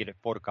you want to get it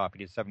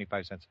photocopied, it's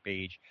 75 cents a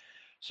page.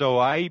 So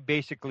I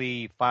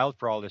basically filed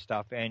for all this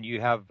stuff. And I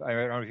don't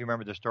know if you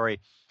remember the story,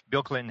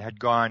 Bill Clinton had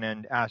gone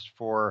and asked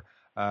for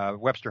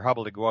Webster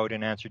Hubbell to go out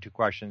and answer 2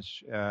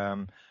 questions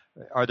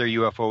are there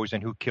UFOs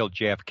and who killed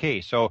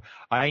JFK? So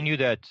I knew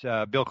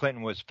that Bill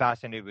Clinton was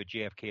fascinated with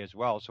JFK as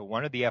well. So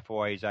one of the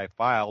FOIs I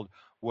filed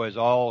was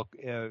all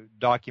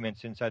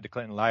documents inside the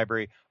Clinton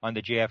Library on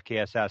the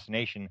JFK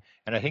assassination.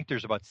 And I think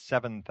there's about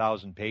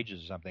 7,000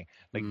 pages or something.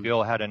 Like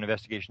Bill had an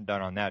investigation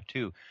done on that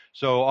too.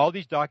 So all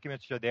these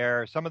documents are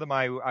there. Some of them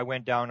I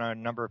went down on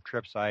a number of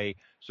trips. I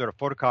sort of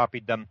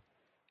photocopied them.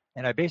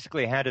 And I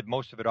basically handed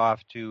most of it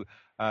off to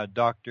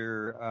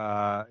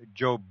Dr.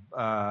 Joe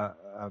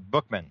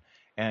Bookman.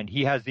 And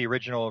he has the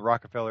original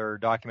Rockefeller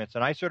documents.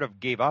 And I sort of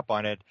gave up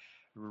on it,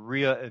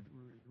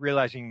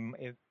 realizing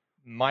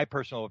my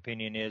personal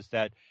opinion is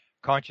that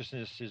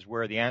consciousness is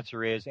where the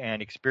answer is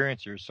and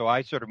experiencers. So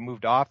I sort of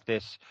moved off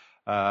this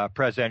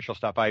presidential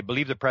stuff. I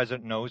believe the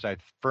president knows. I'm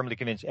firmly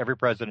convinced every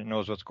president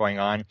knows what's going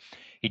on.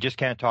 He just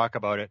can't talk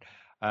about it.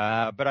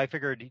 But I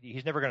figured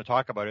he's never going to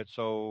talk about it,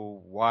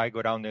 so why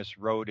go down this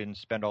road and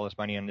spend all this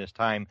money on this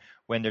time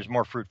when there's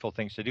more fruitful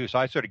things to do? So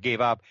I sort of gave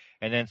up,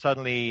 and then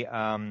suddenly,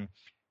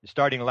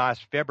 starting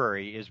last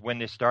February is when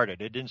this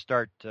started. It didn't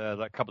start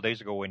a couple of days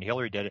ago when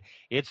Hillary did it.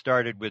 It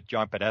started with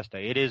John Podesta.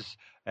 It is,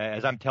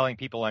 as I'm telling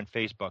people on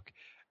Facebook,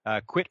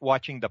 quit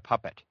watching the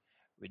puppet.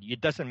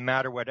 It doesn't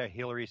matter what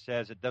Hillary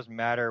says. It doesn't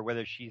matter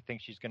whether she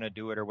thinks she's going to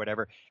do it or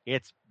whatever.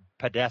 It's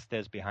Podesta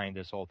is behind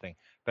this whole thing.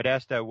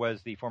 Podesta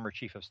was the former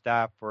chief of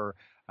staff for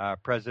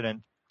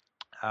President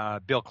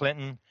Bill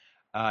Clinton.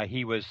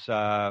 He was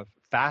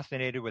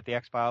fascinated with the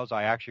X-Files.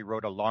 I actually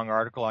wrote a long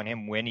article on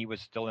him when he was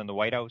still in the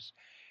White House.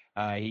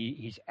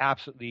 He's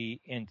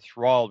absolutely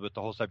enthralled with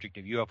the whole subject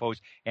of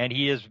UFOs, and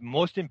he is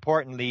most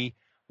importantly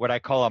what I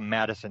call a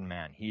Madison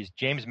man. He's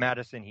James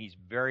Madison. He's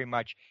very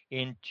much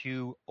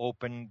into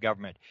open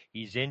government.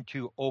 He's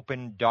into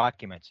open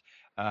documents.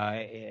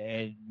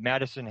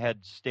 Madison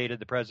had stated,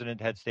 the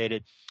president had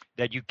stated,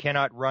 that you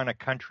cannot run a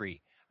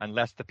country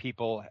unless the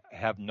people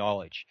have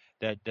knowledge,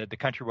 that the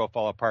country will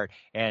fall apart.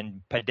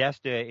 And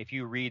Podesta, if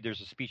you read,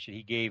 there's a speech that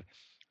he gave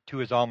to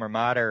his alma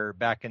mater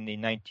back in the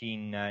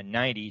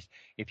 1990s.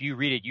 If you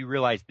read it, you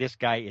realize this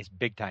guy is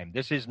big time.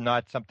 This is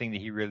not something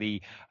that he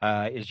really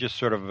is just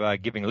sort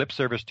of giving lip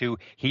service to.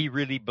 He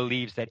really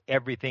believes that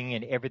everything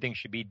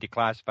should be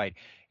declassified.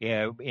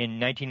 In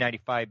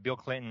 1995, Bill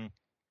Clinton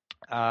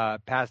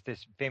passed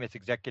this famous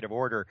executive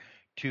order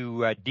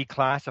to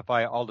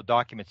declassify all the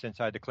documents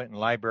inside the Clinton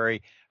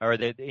Library or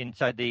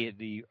inside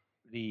the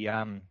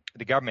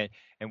government.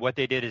 And what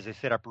they did is they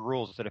set up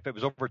rules that if it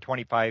was over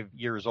 25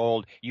 years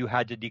old, you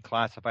had to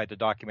declassify the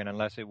document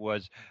unless it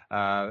was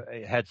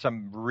had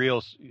some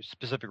real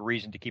specific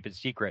reason to keep it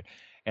secret.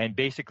 And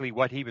basically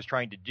what he was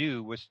trying to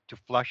do was to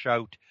flush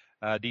out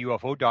the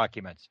UFO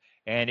documents.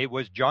 And it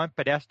was John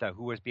Podesta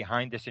who was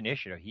behind this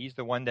initiative. He's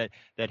the one that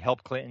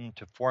helped Clinton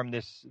to form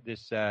this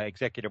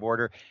executive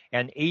order.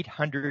 And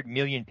 800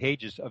 million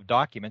pages of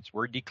documents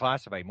were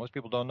declassified. Most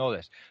people don't know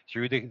this.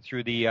 Through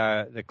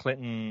the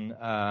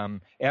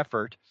Clinton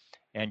effort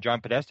and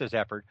John Podesta's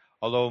effort,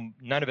 although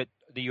none of it,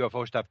 the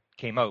UFO stuff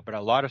came out, but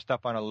a lot of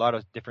stuff on a lot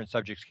of different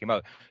subjects came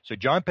out. So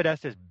John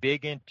Podesta is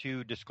big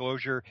into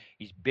disclosure.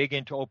 He's big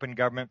into open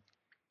government.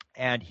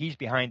 And he's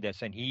behind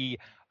this. And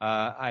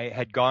I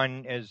had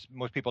gone, as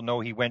most people know,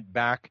 he went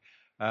back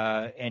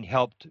and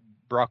helped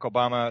Barack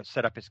Obama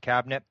set up his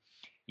cabinet.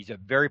 He's a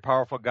very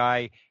powerful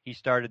guy. He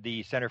started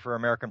the Center for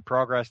American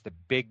Progress, the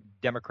big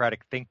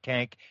Democratic think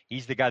tank.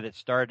 He's the guy that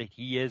started.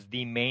 He is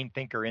the main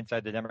thinker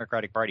inside the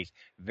Democratic parties.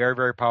 Very,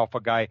 very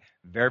powerful guy.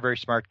 Very, very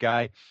smart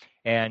guy.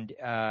 And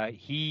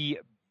he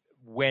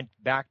went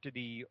back to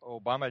the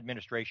Obama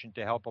administration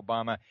to help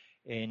Obama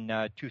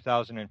in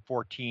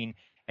 2014.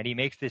 And he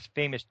makes this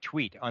famous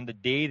tweet on the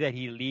day that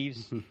he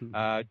leaves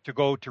to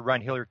go to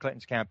run Hillary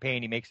Clinton's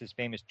campaign. He makes this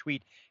famous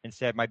tweet and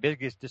said, "My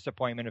biggest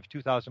disappointment of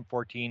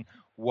 2014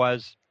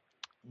 was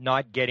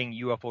not getting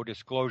UFO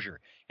disclosure."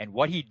 And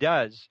what he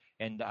does,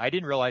 and I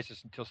didn't realize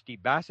this until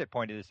Steve Bassett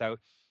pointed this out,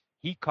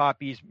 he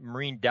copies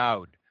Maureen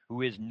Dowd,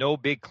 who is no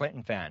big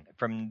Clinton fan,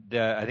 from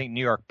the, I think,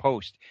 New York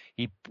Post.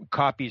 He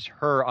copies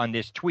her on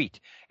this tweet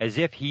as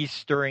if he's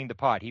stirring the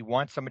pot. He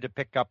wants someone to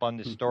pick up on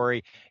this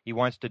story. He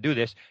wants to do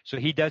this. So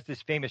he does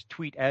this famous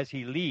tweet as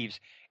he leaves.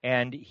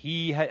 And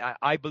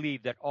I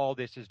believe that all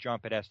this is John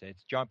Podesta.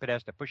 It's John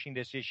Podesta pushing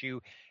this issue.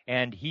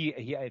 And he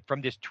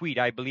from this tweet,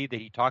 I believe that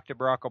he talked to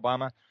Barack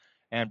Obama.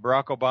 And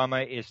Barack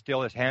Obama is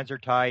still, his hands are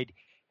tied.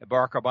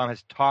 Barack Obama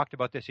has talked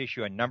about this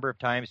issue a number of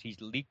times.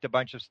 He's leaked a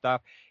bunch of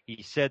stuff.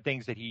 He said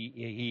things that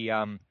he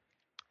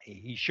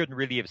shouldn't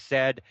really have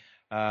said,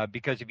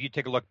 because if you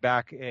take a look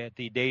back at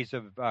the days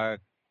of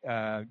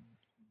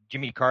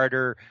Jimmy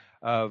Carter,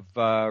 of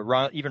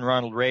even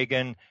Ronald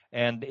Reagan,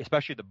 and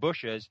especially the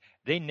Bushes,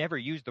 they never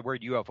used the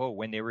word UFO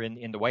when they were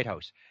in the White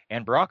House.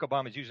 And Barack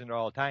Obama is using it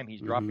all the time.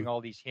 He's dropping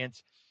all these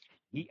hints.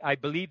 I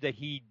believe that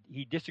he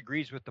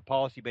disagrees with the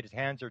policy, but his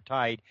hands are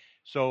tied.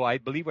 So I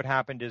believe what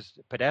happened is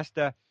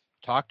Podesta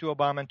talked to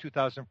Obama in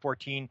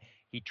 2014.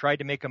 He tried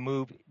to make a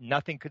move.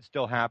 Nothing could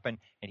still happen,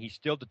 and he's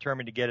still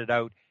determined to get it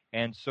out.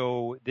 And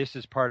so this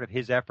is part of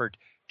his effort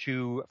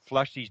to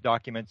flush these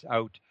documents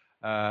out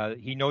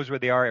He knows where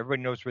they are.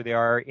 Everybody knows where they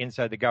are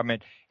inside the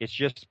government. It's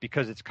just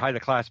because it's highly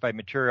classified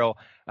material,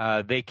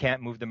 they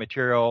can't move the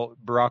material.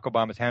 Barack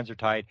Obama's hands are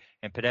tied,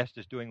 and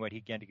Podesta's doing what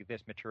he can to get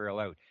this material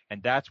out.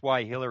 And that's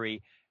why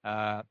Hillary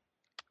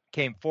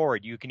came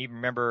forward. You can even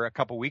remember a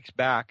couple weeks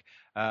back,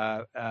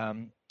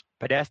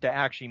 Podesta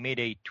actually made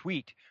a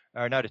tweet,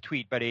 or not a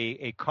tweet, but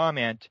a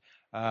comment.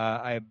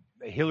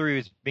 Hillary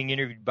was being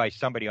interviewed by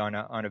somebody on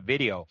a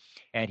video,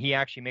 and he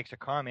actually makes a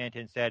comment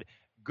and said,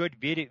 "Good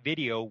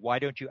video. Why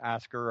don't you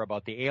ask her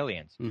about the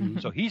aliens?" Mm-hmm.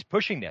 So he's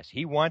pushing this.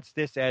 He wants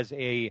this as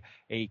a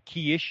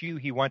key issue.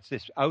 He wants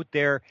this out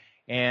there.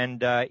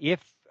 And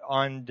if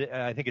on,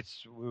 I think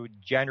it's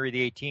January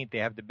the 18th, they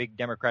have the big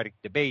Democratic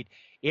debate.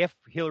 If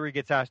Hillary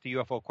gets asked a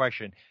UFO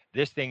question,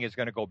 this thing is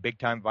going to go big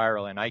time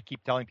viral. And I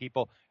keep telling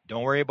people,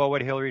 don't worry about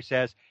what Hillary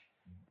says.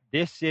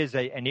 This is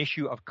an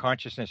issue of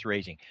consciousness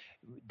raising.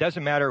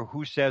 Doesn't matter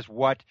who says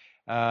what.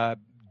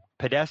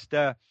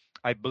 Podesta,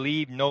 I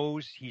believe,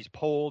 knows. He's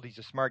polled. He's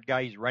a smart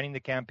guy. He's running the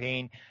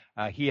campaign.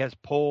 He has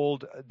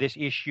polled this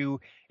issue,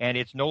 and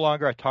it's no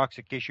longer a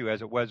toxic issue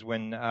as it was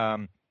when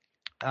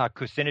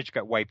Kucinich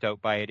got wiped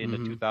out by it in the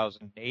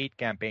 2008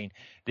 campaign.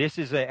 This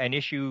is an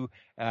issue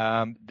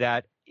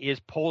that is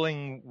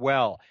polling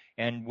well.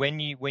 And when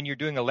you're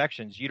doing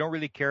elections, you don't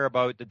really care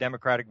about the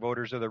Democratic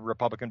voters or the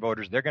Republican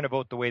voters. They're going to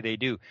vote the way they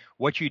do.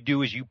 What you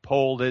do is you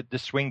poll the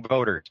swing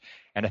voters.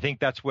 And I think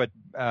that's what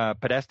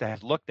Podesta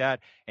has looked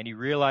at, and he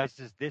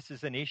realizes this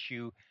is an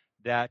issue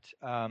that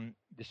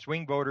the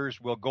swing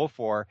voters will go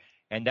for.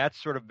 And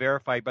that's sort of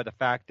verified by the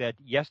fact that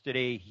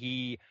yesterday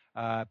he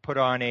put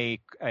on a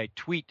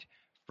tweet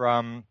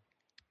from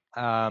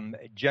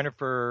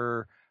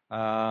Jennifer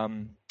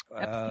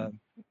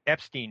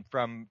Epstein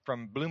from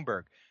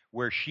Bloomberg,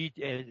 where she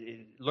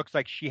looks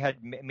like she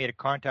had made a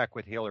contact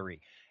with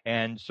Hillary.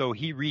 And so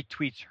he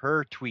retweets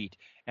her tweet,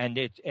 and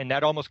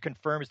that almost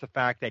confirms the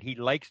fact that he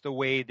likes the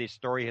way this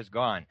story has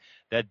gone,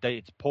 that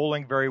it's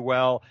polling very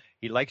well.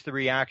 He likes the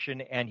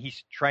reaction, and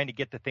he's trying to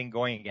get the thing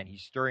going again.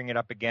 He's stirring it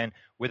up again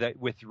with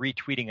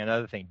retweeting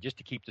another thing just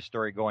to keep the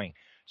story going.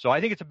 So I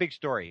think it's a big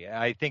story.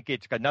 I think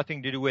it's got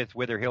nothing to do with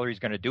whether Hillary's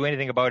going to do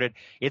anything about it.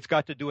 It's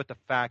got to do with the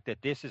fact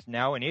that this is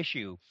now an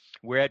issue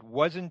where it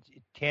wasn't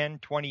 10,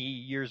 20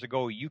 years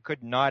ago. You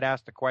could not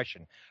ask the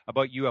question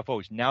about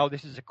UFOs. Now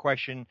this is a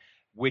question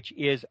which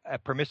is a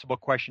permissible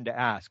question to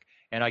ask.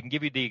 And I can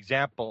give you the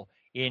example.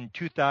 In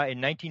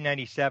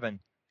 1997,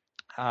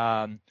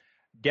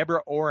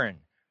 Deborah Orrin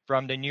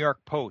from the New York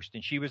Post,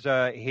 and she was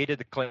hated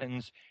the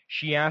Clintons.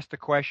 She asked the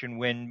question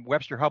when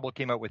Webster Hubbell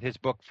came out with his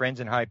book, Friends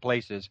in High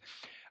Places.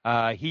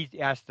 He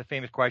asked the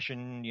famous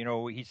question,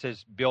 he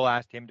says Bill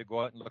asked him to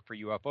go out and look for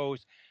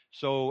UFOs.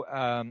 So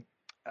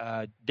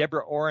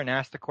Deborah Orrin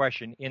asked the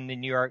question in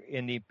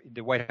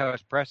the White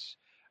House press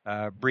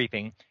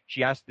briefing.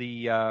 She asked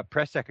the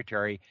press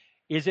secretary,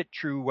 is it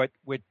true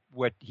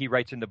what he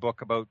writes in the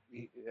book about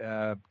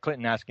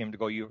Clinton asking him to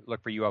go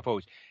look for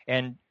UFOs?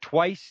 And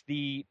twice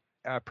the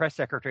press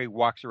secretary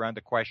walks around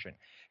the question.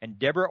 And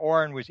Deborah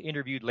Orrin was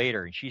interviewed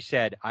later, and she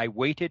said, I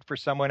waited for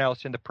someone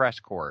else in the press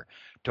corps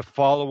to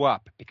follow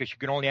up, because you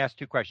can only ask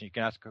two questions. You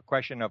can ask a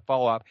question of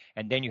follow-up,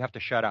 and then you have to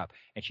shut up.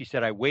 And she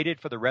said, I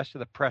waited for the rest of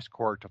the press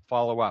corps to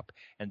follow up,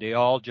 and they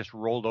all just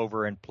rolled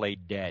over and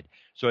played dead.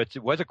 So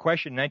it was a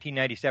question in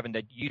 1997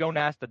 that you don't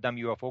ask the dumb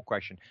UFO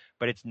question,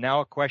 but it's now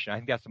a question. I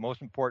think that's the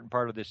most important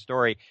part of this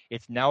story.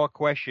 It's now a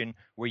question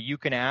where you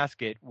can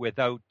ask it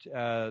without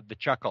the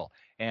chuckle.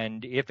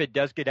 And if it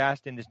does get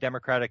asked in this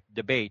Democratic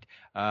debate,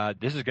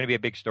 this is going to be a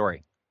big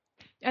story.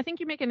 I think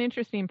you make an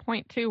interesting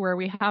point, too, where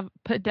we have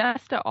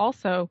Podesta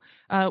also,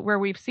 where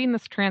we've seen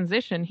this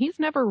transition. He's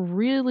never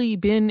really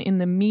been in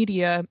the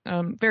media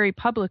very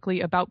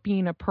publicly about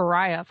being a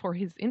pariah for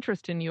his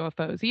interest in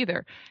UFOs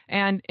either.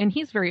 And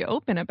he's very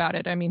open about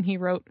it. I mean, he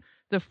wrote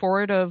the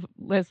foreword of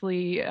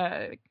Leslie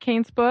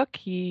Kean's book.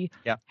 He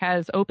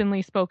has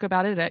openly spoke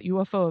about it at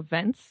UFO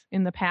events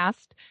in the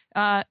past.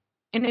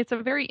 And it's a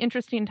very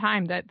interesting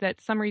time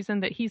that some reason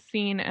that he's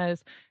seen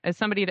as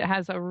somebody that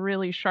has a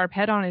really sharp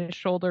head on his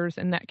shoulders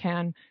and that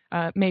can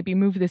maybe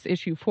move this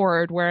issue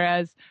forward.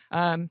 Whereas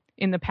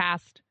in the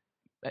past,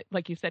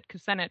 like you said,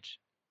 Kucinich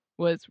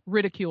was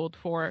ridiculed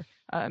for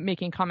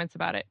making comments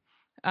about it.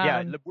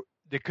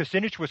 The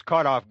Kucinich was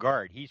caught off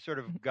guard. He sort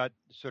of got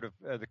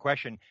the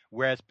question,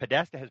 whereas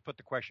Podesta has put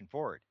the question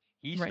forward.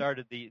 He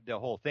started the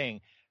whole thing,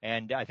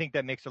 and I think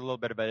that makes a little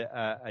bit of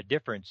a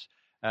difference.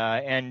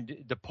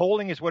 And the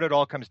polling is what it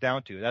all comes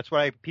down to. That's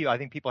what I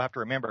think people have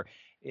to remember.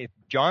 If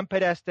John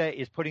Podesta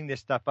is putting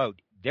this stuff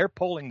out, they're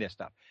polling this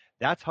stuff.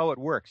 That's how it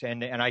works.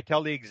 And I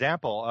tell the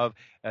example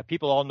of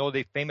people all know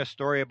the famous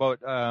story about,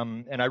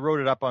 and I wrote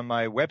it up on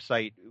my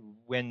website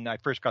when I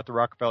first got the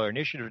Rockefeller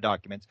Initiative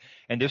documents.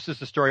 And this is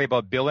the story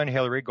about Bill and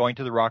Hillary going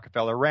to the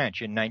Rockefeller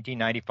Ranch in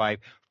 1995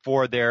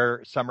 for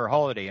their summer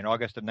holiday in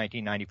August of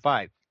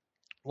 1995.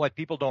 what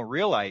people don't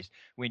realize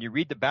when you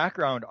read the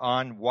background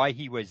on why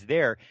he was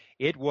there,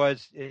 it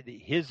was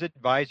his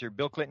advisor,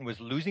 Bill Clinton, was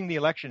losing the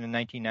election in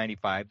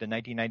 1995, the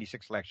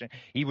 1996 election.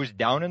 He was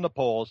down in the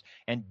polls,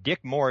 and Dick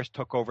Morris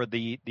took over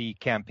the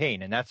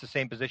campaign. And that's the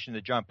same position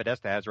that John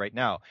Podesta has right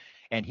now.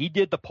 And he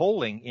did the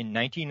polling in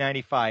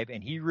 1995,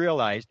 and he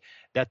realized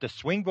that the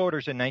swing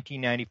voters in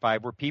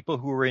 1995 were people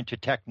who were into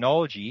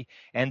technology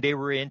and they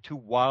were into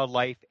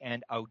wildlife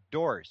and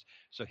outdoors.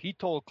 So he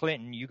told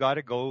Clinton, you got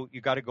to go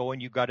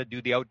and you got to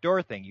do the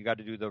outdoor thing. You got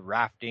to do the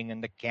rafting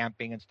and the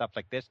camping and stuff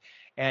like this.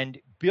 And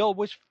Bill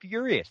was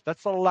furious.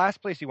 That's the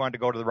last place he wanted to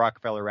go, to the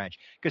Rockefeller Ranch,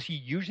 because he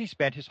usually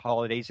spent his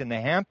holidays in the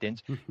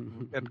Hamptons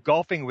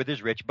golfing with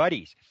his rich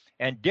buddies.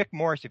 And Dick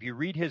Morris, if you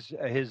read his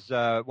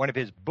one of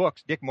his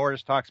books, Dick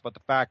Morris talks about the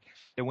fact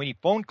that when he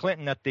phoned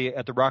Clinton at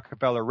the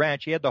Rockefeller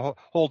Ranch, he had to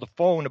hold the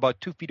phone about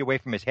 2 feet away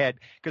from his head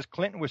because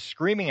Clinton was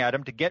screaming at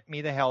him to get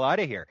me the hell out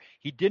of here.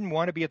 He didn't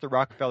want to be at the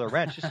Rockefeller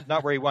Ranch. This is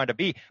not where he wanted to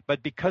be.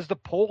 But because the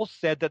polls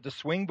said that the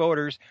swing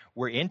voters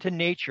were into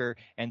nature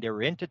and they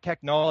were into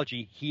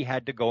technology, he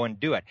had to go and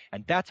do it.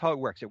 And that's how it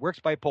works. It works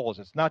by polls.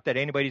 It's not that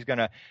anybody's going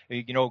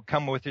to,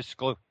 come with this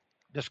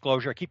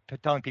disclosure. I keep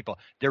telling people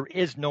there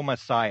is no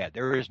Messiah.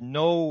 There is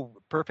no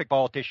perfect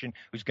politician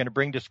who's going to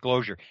bring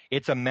disclosure.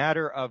 It's a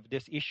matter of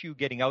this issue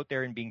getting out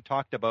there and being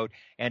talked about.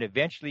 And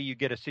eventually you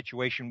get a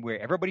situation where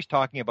everybody's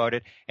talking about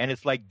it. And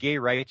it's like gay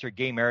rights or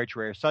gay marriage,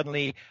 where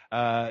suddenly,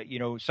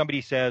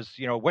 somebody says,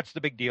 what's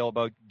the big deal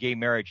about gay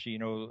marriage?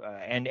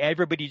 And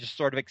everybody just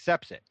sort of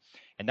accepts it.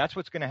 And that's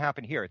what's going to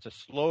happen here. It's a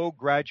slow,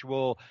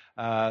 gradual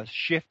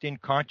shift in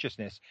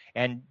consciousness.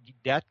 And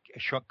that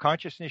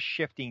consciousness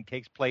shifting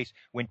takes place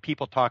when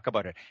people talk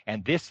about it.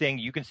 And this thing,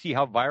 you can see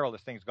how viral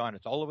this thing's gone.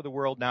 It's all over the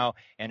world now.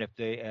 And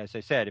as I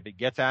said, if it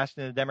gets asked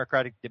in the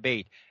Democratic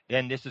debate,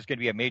 then this is going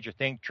to be a major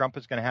thing. Trump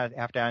is going to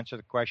have to answer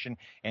the question.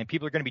 And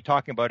people are going to be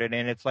talking about it.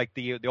 And it's like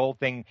the old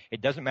thing.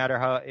 It doesn't matter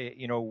how,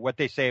 what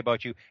they say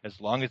about you,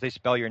 as long as they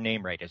spell your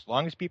name right. As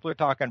long as people are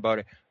talking about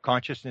it,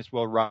 consciousness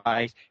will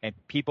rise and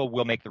people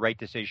will make the right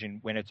decision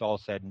when it's all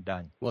said and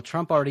done. Well,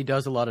 Trump already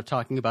does a lot of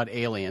talking about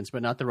aliens,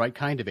 but not the right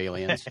kind of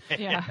aliens.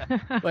 Yeah.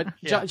 But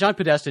John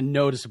Podesta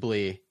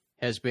noticeably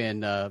has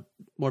been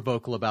more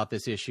vocal about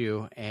this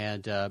issue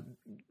and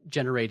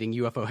generating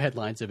UFO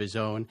headlines of his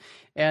own.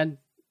 And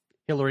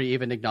Hillary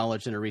even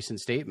acknowledged in her recent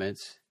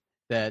statements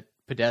that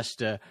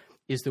Podesta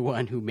is the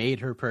one who made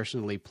her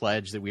personally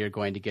pledge that we are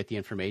going to get the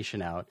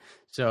information out.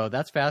 So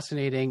that's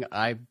fascinating.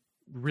 I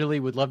really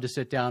would love to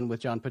sit down with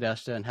John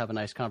Podesta and have a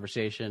nice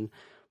conversation.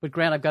 But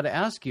Grant, I've got to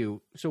ask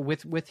you, so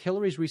with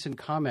Hillary's recent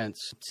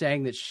comments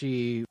saying that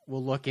she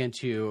will look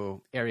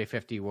into Area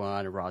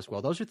 51 or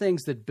Roswell, those are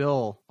things that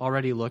Bill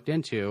already looked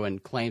into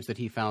and claims that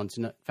he found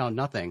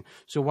nothing.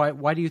 So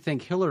why do you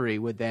think Hillary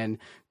would then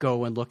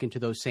go and look into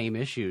those same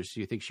issues? Do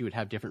you think she would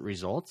have different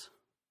results?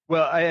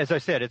 Well, as I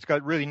said, it's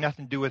got really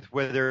nothing to do with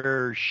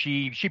whether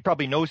she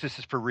probably knows this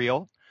is for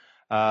real.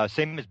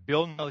 Same as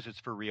Bill knows it's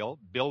for real.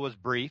 Bill was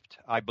briefed.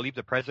 I believe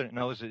the president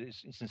knows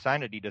it's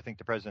insanity to think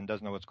the president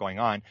doesn't know what's going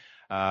on.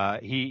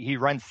 He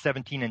runs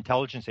 17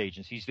 intelligence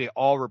agencies. They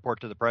all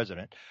report to the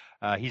president.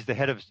 He's the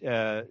head of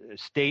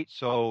state.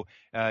 So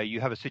you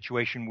have a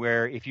situation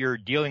where if you're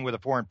dealing with a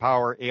foreign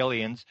power,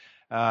 aliens,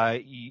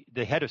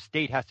 the head of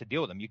state has to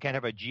deal with them. You can't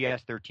have a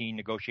GS-13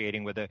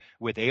 negotiating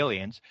with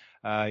aliens.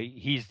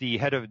 He's the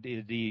head of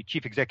the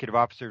chief executive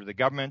officer of the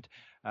government.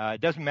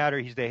 It doesn't matter.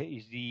 He's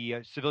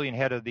the civilian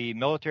head of the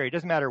military. It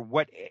doesn't matter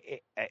what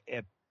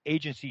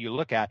agency you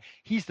look at.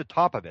 He's the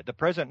top of it. The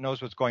president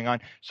knows what's going on.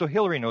 So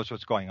Hillary knows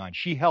what's going on.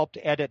 She helped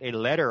edit a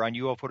letter on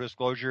UFO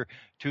disclosure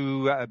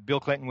to Bill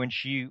Clinton when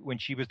she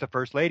was the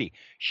first lady.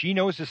 She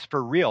knows this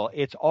for real.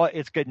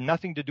 It's got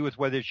nothing to do with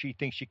whether she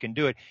thinks she can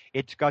do it.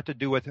 It's got to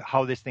do with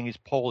how this thing is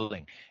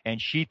polling.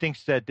 And she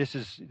thinks that this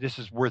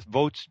is worth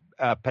votes.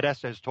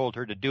 Podesta has told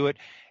her to do it,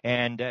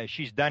 and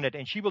she's done it,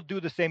 and she will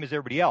do the same as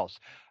everybody else.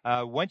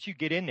 Once you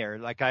get in there,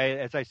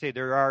 as I say,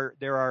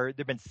 there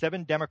have been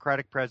 7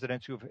 Democratic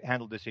presidents who have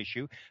handled this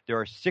issue. There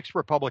are 6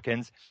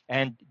 Republicans,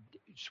 and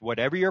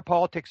whatever your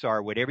politics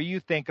are, whatever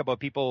you think about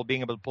people being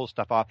able to pull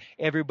stuff off,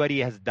 everybody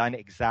has done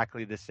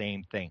exactly the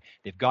same thing.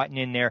 They've gotten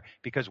in there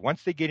because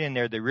once they get in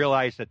there, they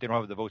realize that they don't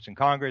have the votes in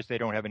Congress, they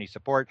don't have any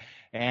support,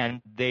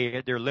 and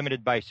they're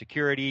limited by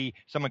security.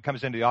 Someone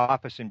comes into the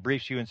office and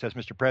briefs you and says,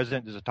 Mr.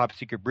 President, there's a top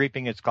secret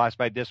briefing, it's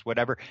classified this,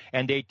 whatever,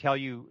 and they tell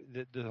you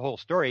the whole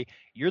story.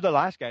 You're the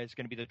last guy that's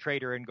going to be the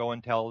traitor and go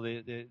and tell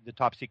the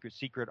top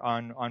secret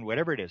on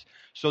whatever it is.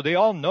 So they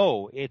all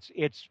know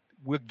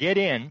we'll get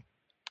in,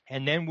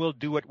 and then we'll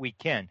do what we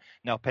can.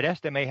 Now,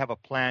 Podesta may have a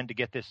plan to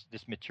get this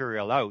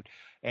material out,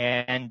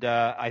 and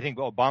I think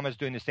Obama's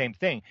doing the same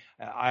thing.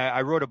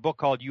 I wrote a book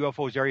called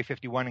UFOs, Area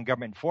 51, and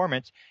Government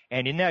Informants,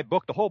 and in that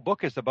book, the whole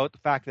book is about the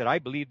fact that I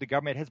believe the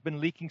government has been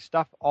leaking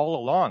stuff all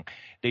along.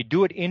 They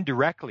do it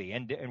indirectly,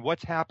 and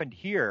what's happened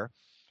here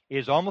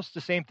is almost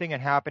the same thing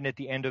that happened at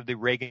the end of the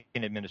Reagan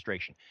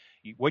administration.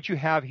 What you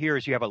have here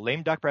is you have a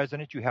lame duck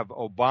president, you have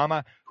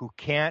Obama who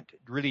can't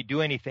really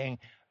do anything,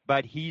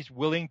 but he's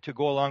willing to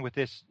go along with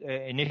this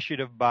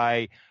initiative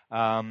by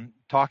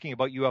talking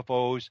about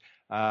UFOs,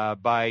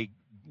 by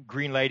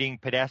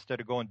greenlighting Podesta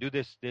to go and do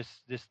this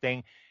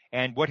thing.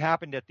 And what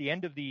happened at the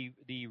end of the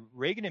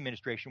Reagan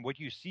administration,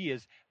 what you see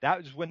is that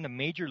was when the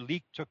major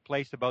leak took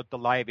place about the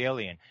live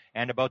alien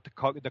and about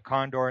the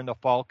Condor and the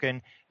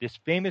Falcon, this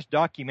famous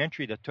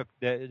documentary that took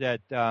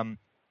that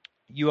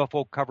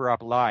UFO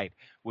Cover-Up Live,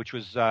 which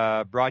was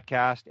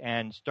broadcast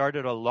and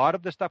started a lot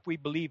of the stuff we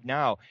believe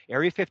now.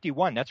 Area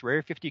 51, that's where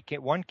Area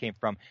 51 came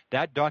from.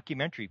 That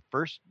documentary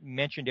first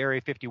mentioned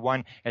Area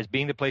 51 as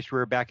being the place where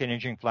we were back in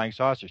engineering flying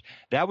saucers.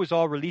 That was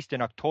all released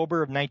in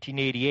October of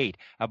 1988,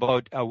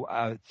 about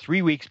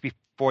 3 weeks before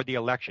the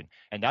election.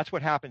 And that's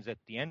what happens at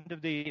the end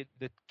of the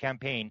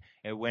campaign.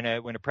 When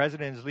a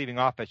president is leaving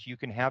office, you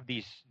can have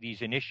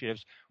these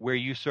initiatives where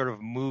you sort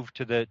of move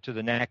to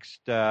the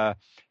next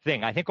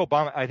thing. I think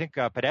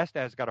Podesta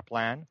has got a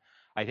plan.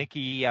 I think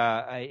he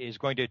is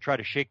going to try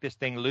to shake this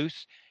thing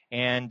loose,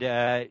 and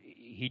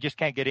he just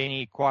can't get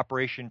any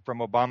cooperation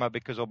from Obama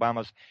because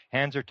Obama's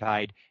hands are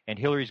tied and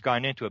Hillary's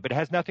gone into it. But it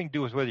has nothing to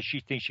do with whether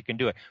she thinks she can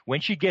do it. When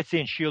she gets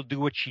in, she'll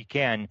do what she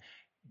can,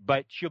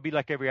 but she'll be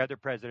like every other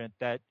president,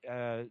 that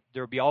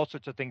there'll be all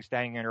sorts of things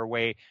standing in her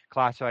way: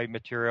 classified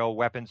material,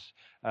 weapons,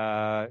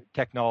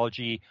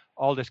 technology,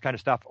 all this kind of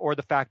stuff, or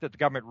the fact that the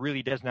government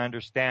really doesn't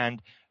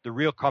understand the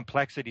real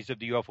complexities of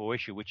the UFO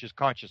issue, which is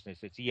consciousness,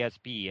 it's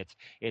ESP,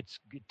 it's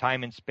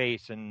time and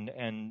space, and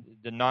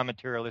the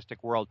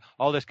non-materialistic world,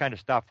 all this kind of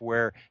stuff,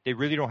 where they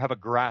really don't have a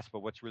grasp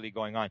of what's really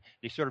going on.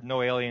 They sort of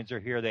know aliens are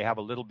here, they have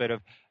a little bit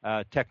of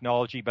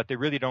technology, but they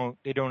really don't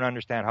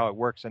understand how it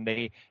works, and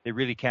they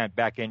really can't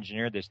back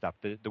engineer this stuff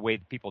the way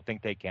people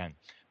think they can.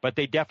 But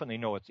they definitely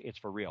know it's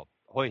for real.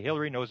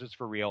 Hillary knows it's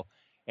for real,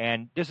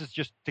 and this is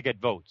just to get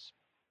votes.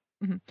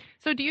 Mm-hmm.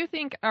 So do you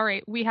think, all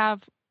right,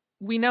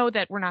 we know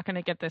that we're not going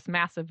to get this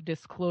massive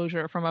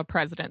disclosure from a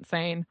president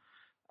saying,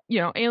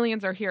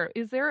 aliens are here.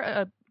 Is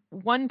there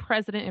one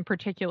president in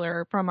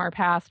particular from our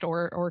past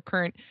or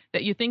current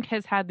that you think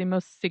has had the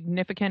most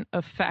significant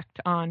effect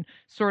on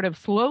sort of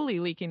slowly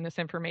leaking this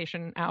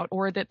information out,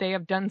 or that they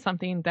have done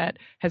something that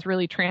has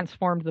really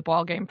transformed the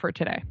ballgame for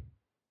today?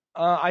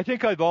 I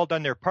think they've all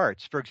done their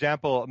parts. For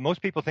example,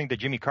 most people think that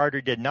Jimmy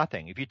Carter did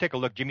nothing. If you take a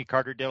look, Jimmy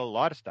Carter did a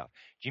lot of stuff.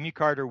 Jimmy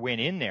Carter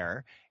went in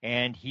there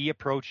and he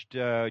approached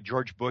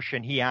George Bush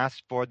and he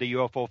asked for the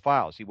UFO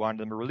files. He wanted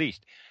them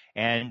released.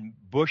 And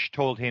Bush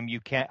told him,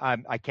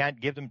 I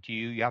can't give them to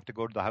you. You have to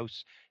go to the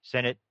House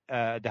Senate,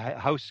 the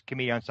House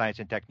Committee on Science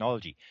and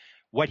Technology.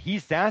 What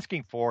he's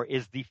asking for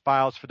is the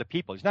files for the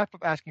people. He's not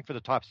asking for the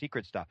top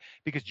secret stuff,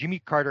 because Jimmy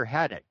Carter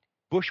had it.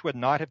 Bush would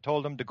not have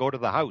told him to go to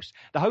the House.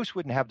 The House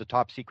wouldn't have the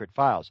top secret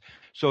files.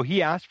 So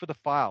he asked for the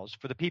files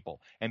for the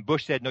people. And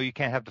Bush said, no, you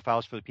can't have the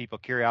files for the people.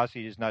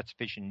 Curiosity is not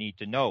sufficient need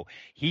to know.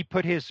 He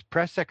put his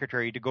press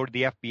secretary to go to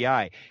the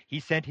FBI. He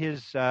sent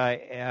his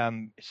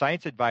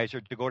science advisor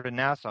to go to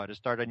NASA to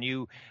start a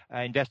new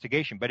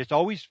investigation. But it's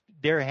always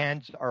their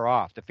hands are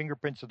off. The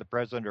fingerprints of the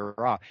president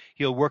are off.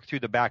 He'll work through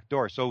the back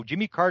door. So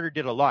Jimmy Carter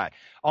did a lot.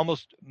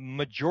 Almost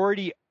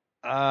majority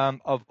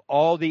of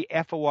all the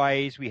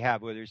FOIAs we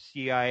have, whether it's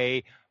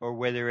CIA or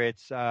whether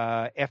it's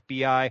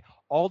FBI,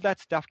 all that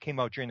stuff came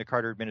out during the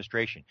Carter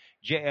administration.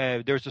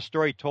 There's a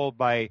story told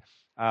by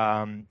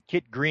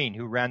Kit Green,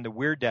 who ran the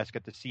Weird Desk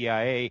at the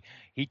CIA.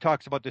 He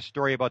talks about this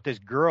story about this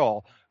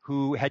girl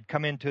who had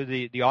come into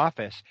the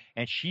office,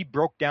 and she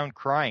broke down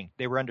crying.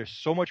 They were under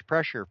so much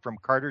pressure from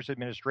Carter's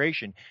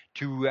administration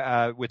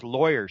with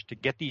lawyers to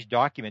get these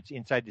documents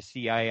inside the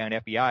CIA and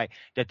FBI,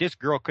 that this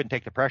girl couldn't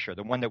take the pressure,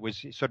 the one that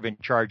was sort of in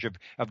charge of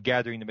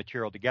gathering the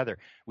material together.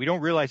 We don't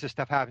realize this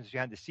stuff happens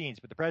behind the scenes,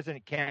 but the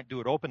president can't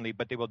do it openly,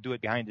 but they will do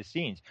it behind the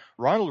scenes.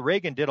 Ronald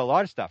Reagan did a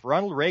lot of stuff.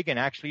 Ronald Reagan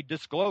actually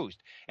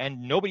disclosed,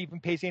 and nobody even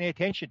pays any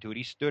attention to it.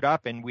 He stood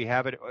up, and we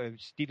have it,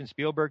 Steven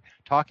Spielberg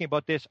talking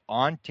about this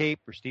on tape,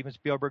 where Steven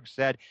Spielberg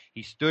said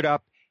he stood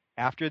up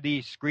after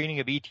the screening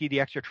of E.T. the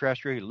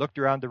Extraterrestrial. He looked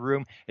around the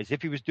room as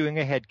if he was doing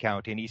a head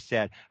count, and he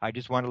said, I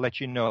just want to let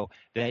you know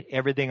that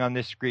everything on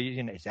this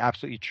screen is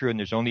absolutely true, and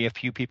there's only a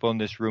few people in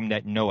this room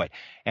that know it.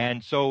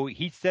 And so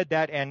he said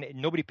that, and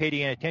nobody paid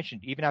any attention,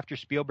 even after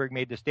Spielberg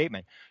made the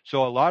statement.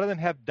 So a lot of them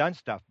have done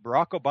stuff.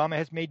 Barack Obama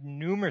has made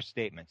numerous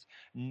statements.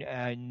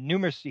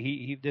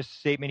 This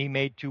statement he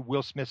made to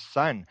Will Smith's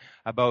son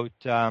about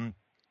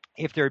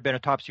if there had been a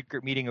top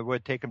secret meeting of what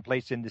had taken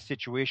place in the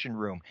Situation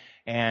Room,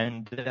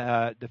 and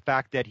the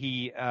fact that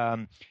he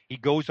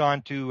goes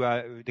on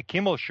to the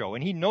Kimmel Show,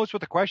 and he knows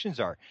what the questions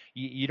are.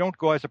 You don't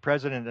go as a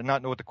president and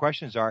not know what the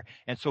questions are,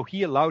 and so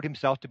he allowed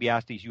himself to be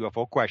asked these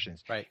UFO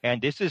questions. Right.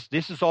 And this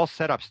is all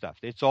set up stuff.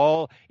 It's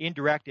all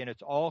indirect, and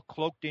it's all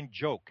cloaked in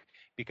joke.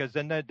 because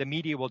then the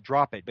media will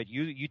drop it. But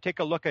you take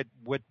a look at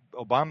what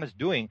Obama's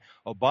doing.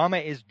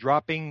 Obama is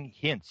dropping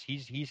hints.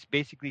 He's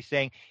basically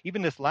saying,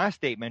 even this last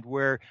statement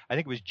where I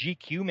think it was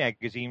GQ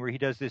magazine where he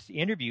does this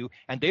interview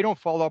and they don't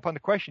follow up on the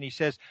question. He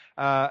says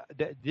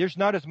there's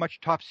not as much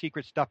top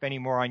secret stuff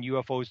anymore on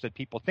UFOs that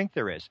people think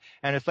there is.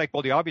 And it's like,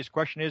 well, the obvious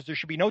question is there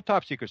should be no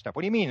top secret stuff.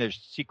 What do you mean there's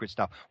secret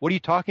stuff? What are you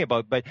talking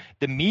about? But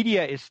the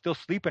media is still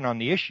sleeping on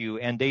the issue,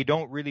 and they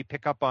don't really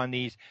pick up on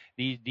these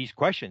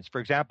questions.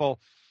 For example,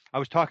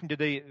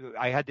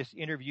 I had this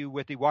interview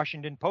with the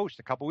Washington Post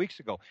a couple weeks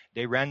ago.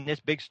 They ran this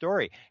big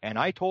story, and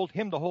I told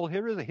him the whole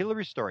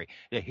Hillary story.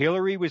 That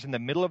Hillary was in the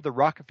middle of the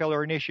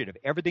Rockefeller Initiative.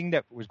 Everything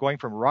that was going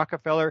from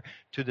Rockefeller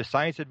to the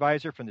science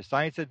advisor, from the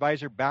science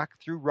advisor back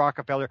through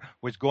Rockefeller,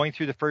 was going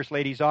through the First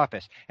Lady's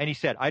office. And he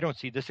said, I don't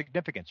see the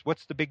significance.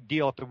 What's the big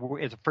deal if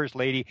the First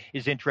Lady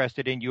is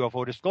interested in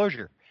UFO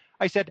disclosure?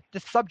 I said, the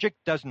subject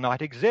does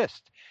not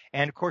exist.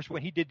 And of course,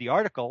 when he did the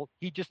article,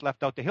 he just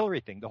left out the Hillary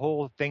thing, the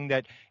whole thing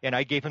and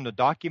I gave him the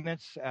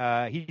documents.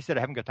 He said, I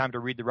haven't got time to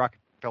read the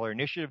Rockefeller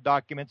Initiative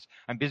documents.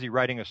 I'm busy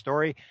writing a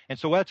story. And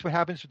so that's what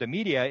happens with the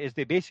media is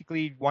they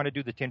basically want to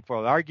do the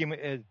tinfoil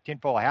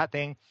hat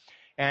thing.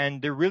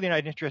 And they're really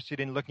not interested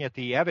in looking at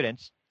the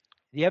evidence.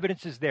 The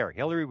evidence is there.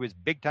 Hillary was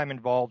big time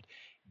involved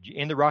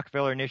in the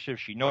Rockefeller Initiative.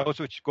 She knows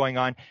what's going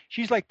on.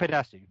 She's like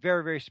Podesta,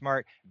 very, very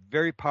smart,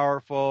 very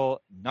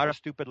powerful, not a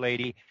stupid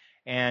lady.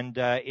 And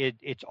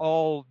it's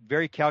all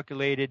very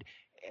calculated,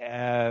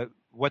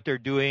 what they're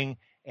doing.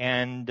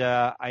 And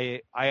I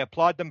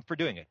applaud them for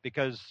doing it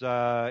because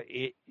to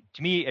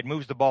me, it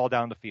moves the ball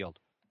down the field.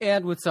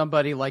 And with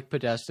somebody like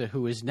Podesta,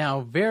 who is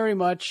now very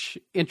much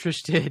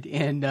interested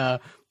in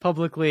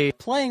publicly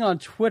playing on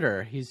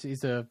Twitter, he's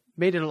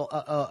made it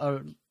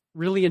a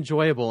really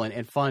enjoyable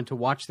and fun to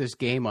watch this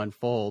game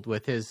unfold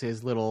with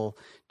his little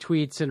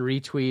tweets and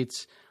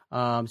retweets.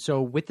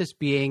 So with this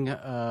being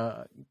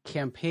the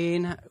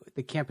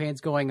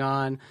campaign's going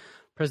on,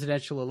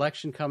 presidential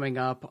election coming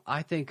up,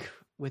 I think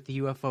with the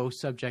UFO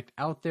subject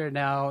out there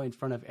now in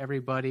front of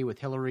everybody, with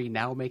Hillary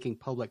now making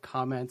public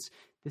comments,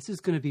 this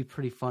is going to be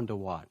pretty fun to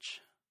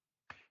watch.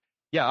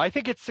 Yeah, I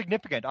think it's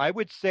significant. I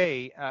would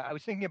say, I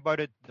was thinking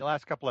about it the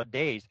last couple of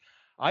days.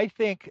 I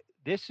think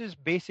this is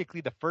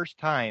basically the first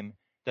time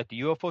that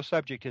the UFO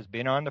subject has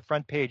been on the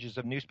front pages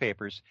of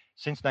newspapers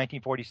since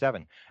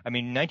 1947. I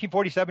mean,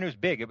 1947 was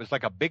big. It was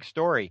like a big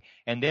story.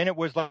 And then it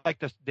was like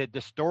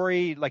the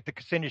story, like the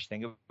Kucinich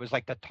thing. It was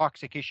like the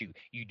toxic issue.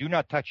 You do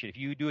not touch it. If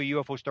you do a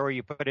UFO story,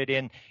 you put it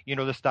in,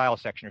 the style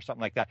section or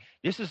something like that.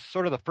 This is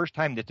sort of the first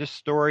time that this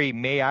story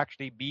may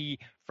actually be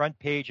front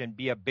page and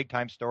be a big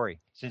time story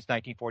since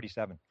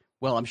 1947.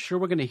 Well, I'm sure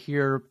we're going to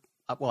hear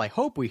I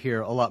hope we hear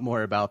a lot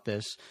more about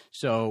this.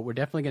 So we're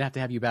definitely going to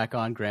have you back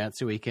on, Grant,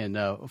 so we can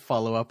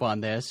follow up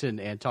on this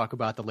and talk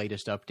about the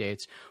latest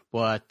updates.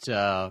 But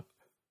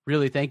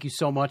really, thank you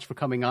so much for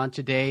coming on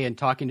today and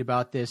talking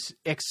about this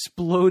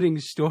exploding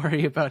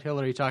story about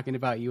Hillary talking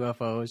about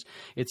UFOs.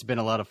 It's been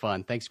a lot of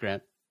fun. Thanks,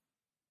 Grant.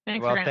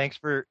 Thanks, Grant.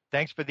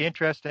 Thanks for the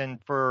interest and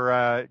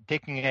for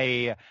taking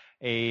a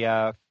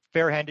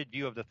fair-handed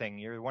view of the thing.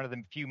 You're one of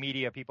the few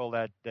media people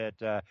that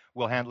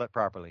will handle it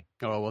properly.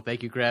 Oh, well,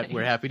 thank you, Grant.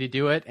 We're happy to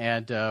do it,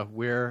 and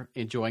we're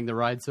enjoying the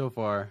ride so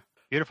far.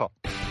 Beautiful.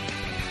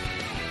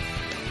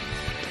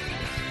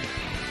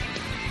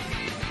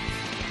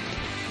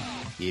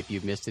 If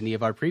you've missed any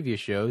of our previous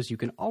shows, you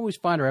can always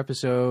find our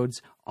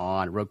episodes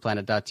on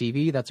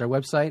rogueplanet.tv. That's our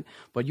website.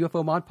 But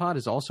UFO Mod Pod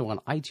is also on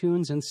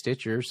iTunes and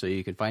Stitcher, so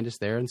you can find us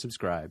there and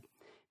subscribe.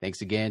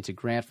 Thanks again to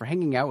Grant for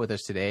hanging out with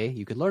us today.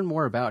 You can learn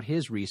more about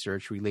his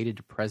research related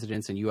to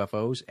presidents and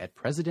UFOs at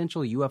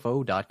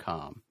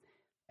presidentialufo.com.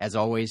 As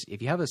always,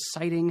 if you have a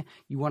sighting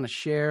you want to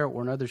share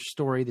or another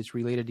story that's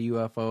related to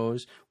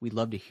UFOs, we'd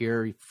love to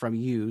hear from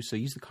you. So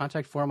use the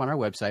contact form on our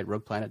website,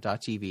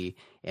 rogueplanet.tv,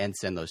 and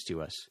send those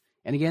to us.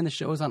 And again, the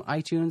show is on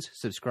iTunes.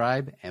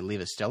 Subscribe and leave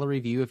a stellar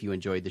review if you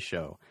enjoyed the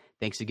show.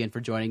 Thanks again for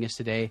joining us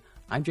today.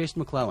 I'm Jason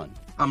McClellan.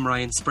 I'm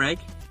Ryan Sprague.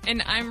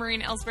 And I'm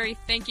Maureen Ellsbury.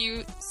 Thank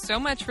you so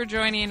much for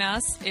joining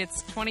us.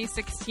 It's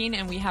 2016,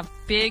 and we have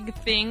big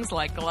things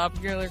like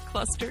globular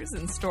clusters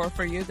in store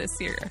for you this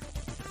year.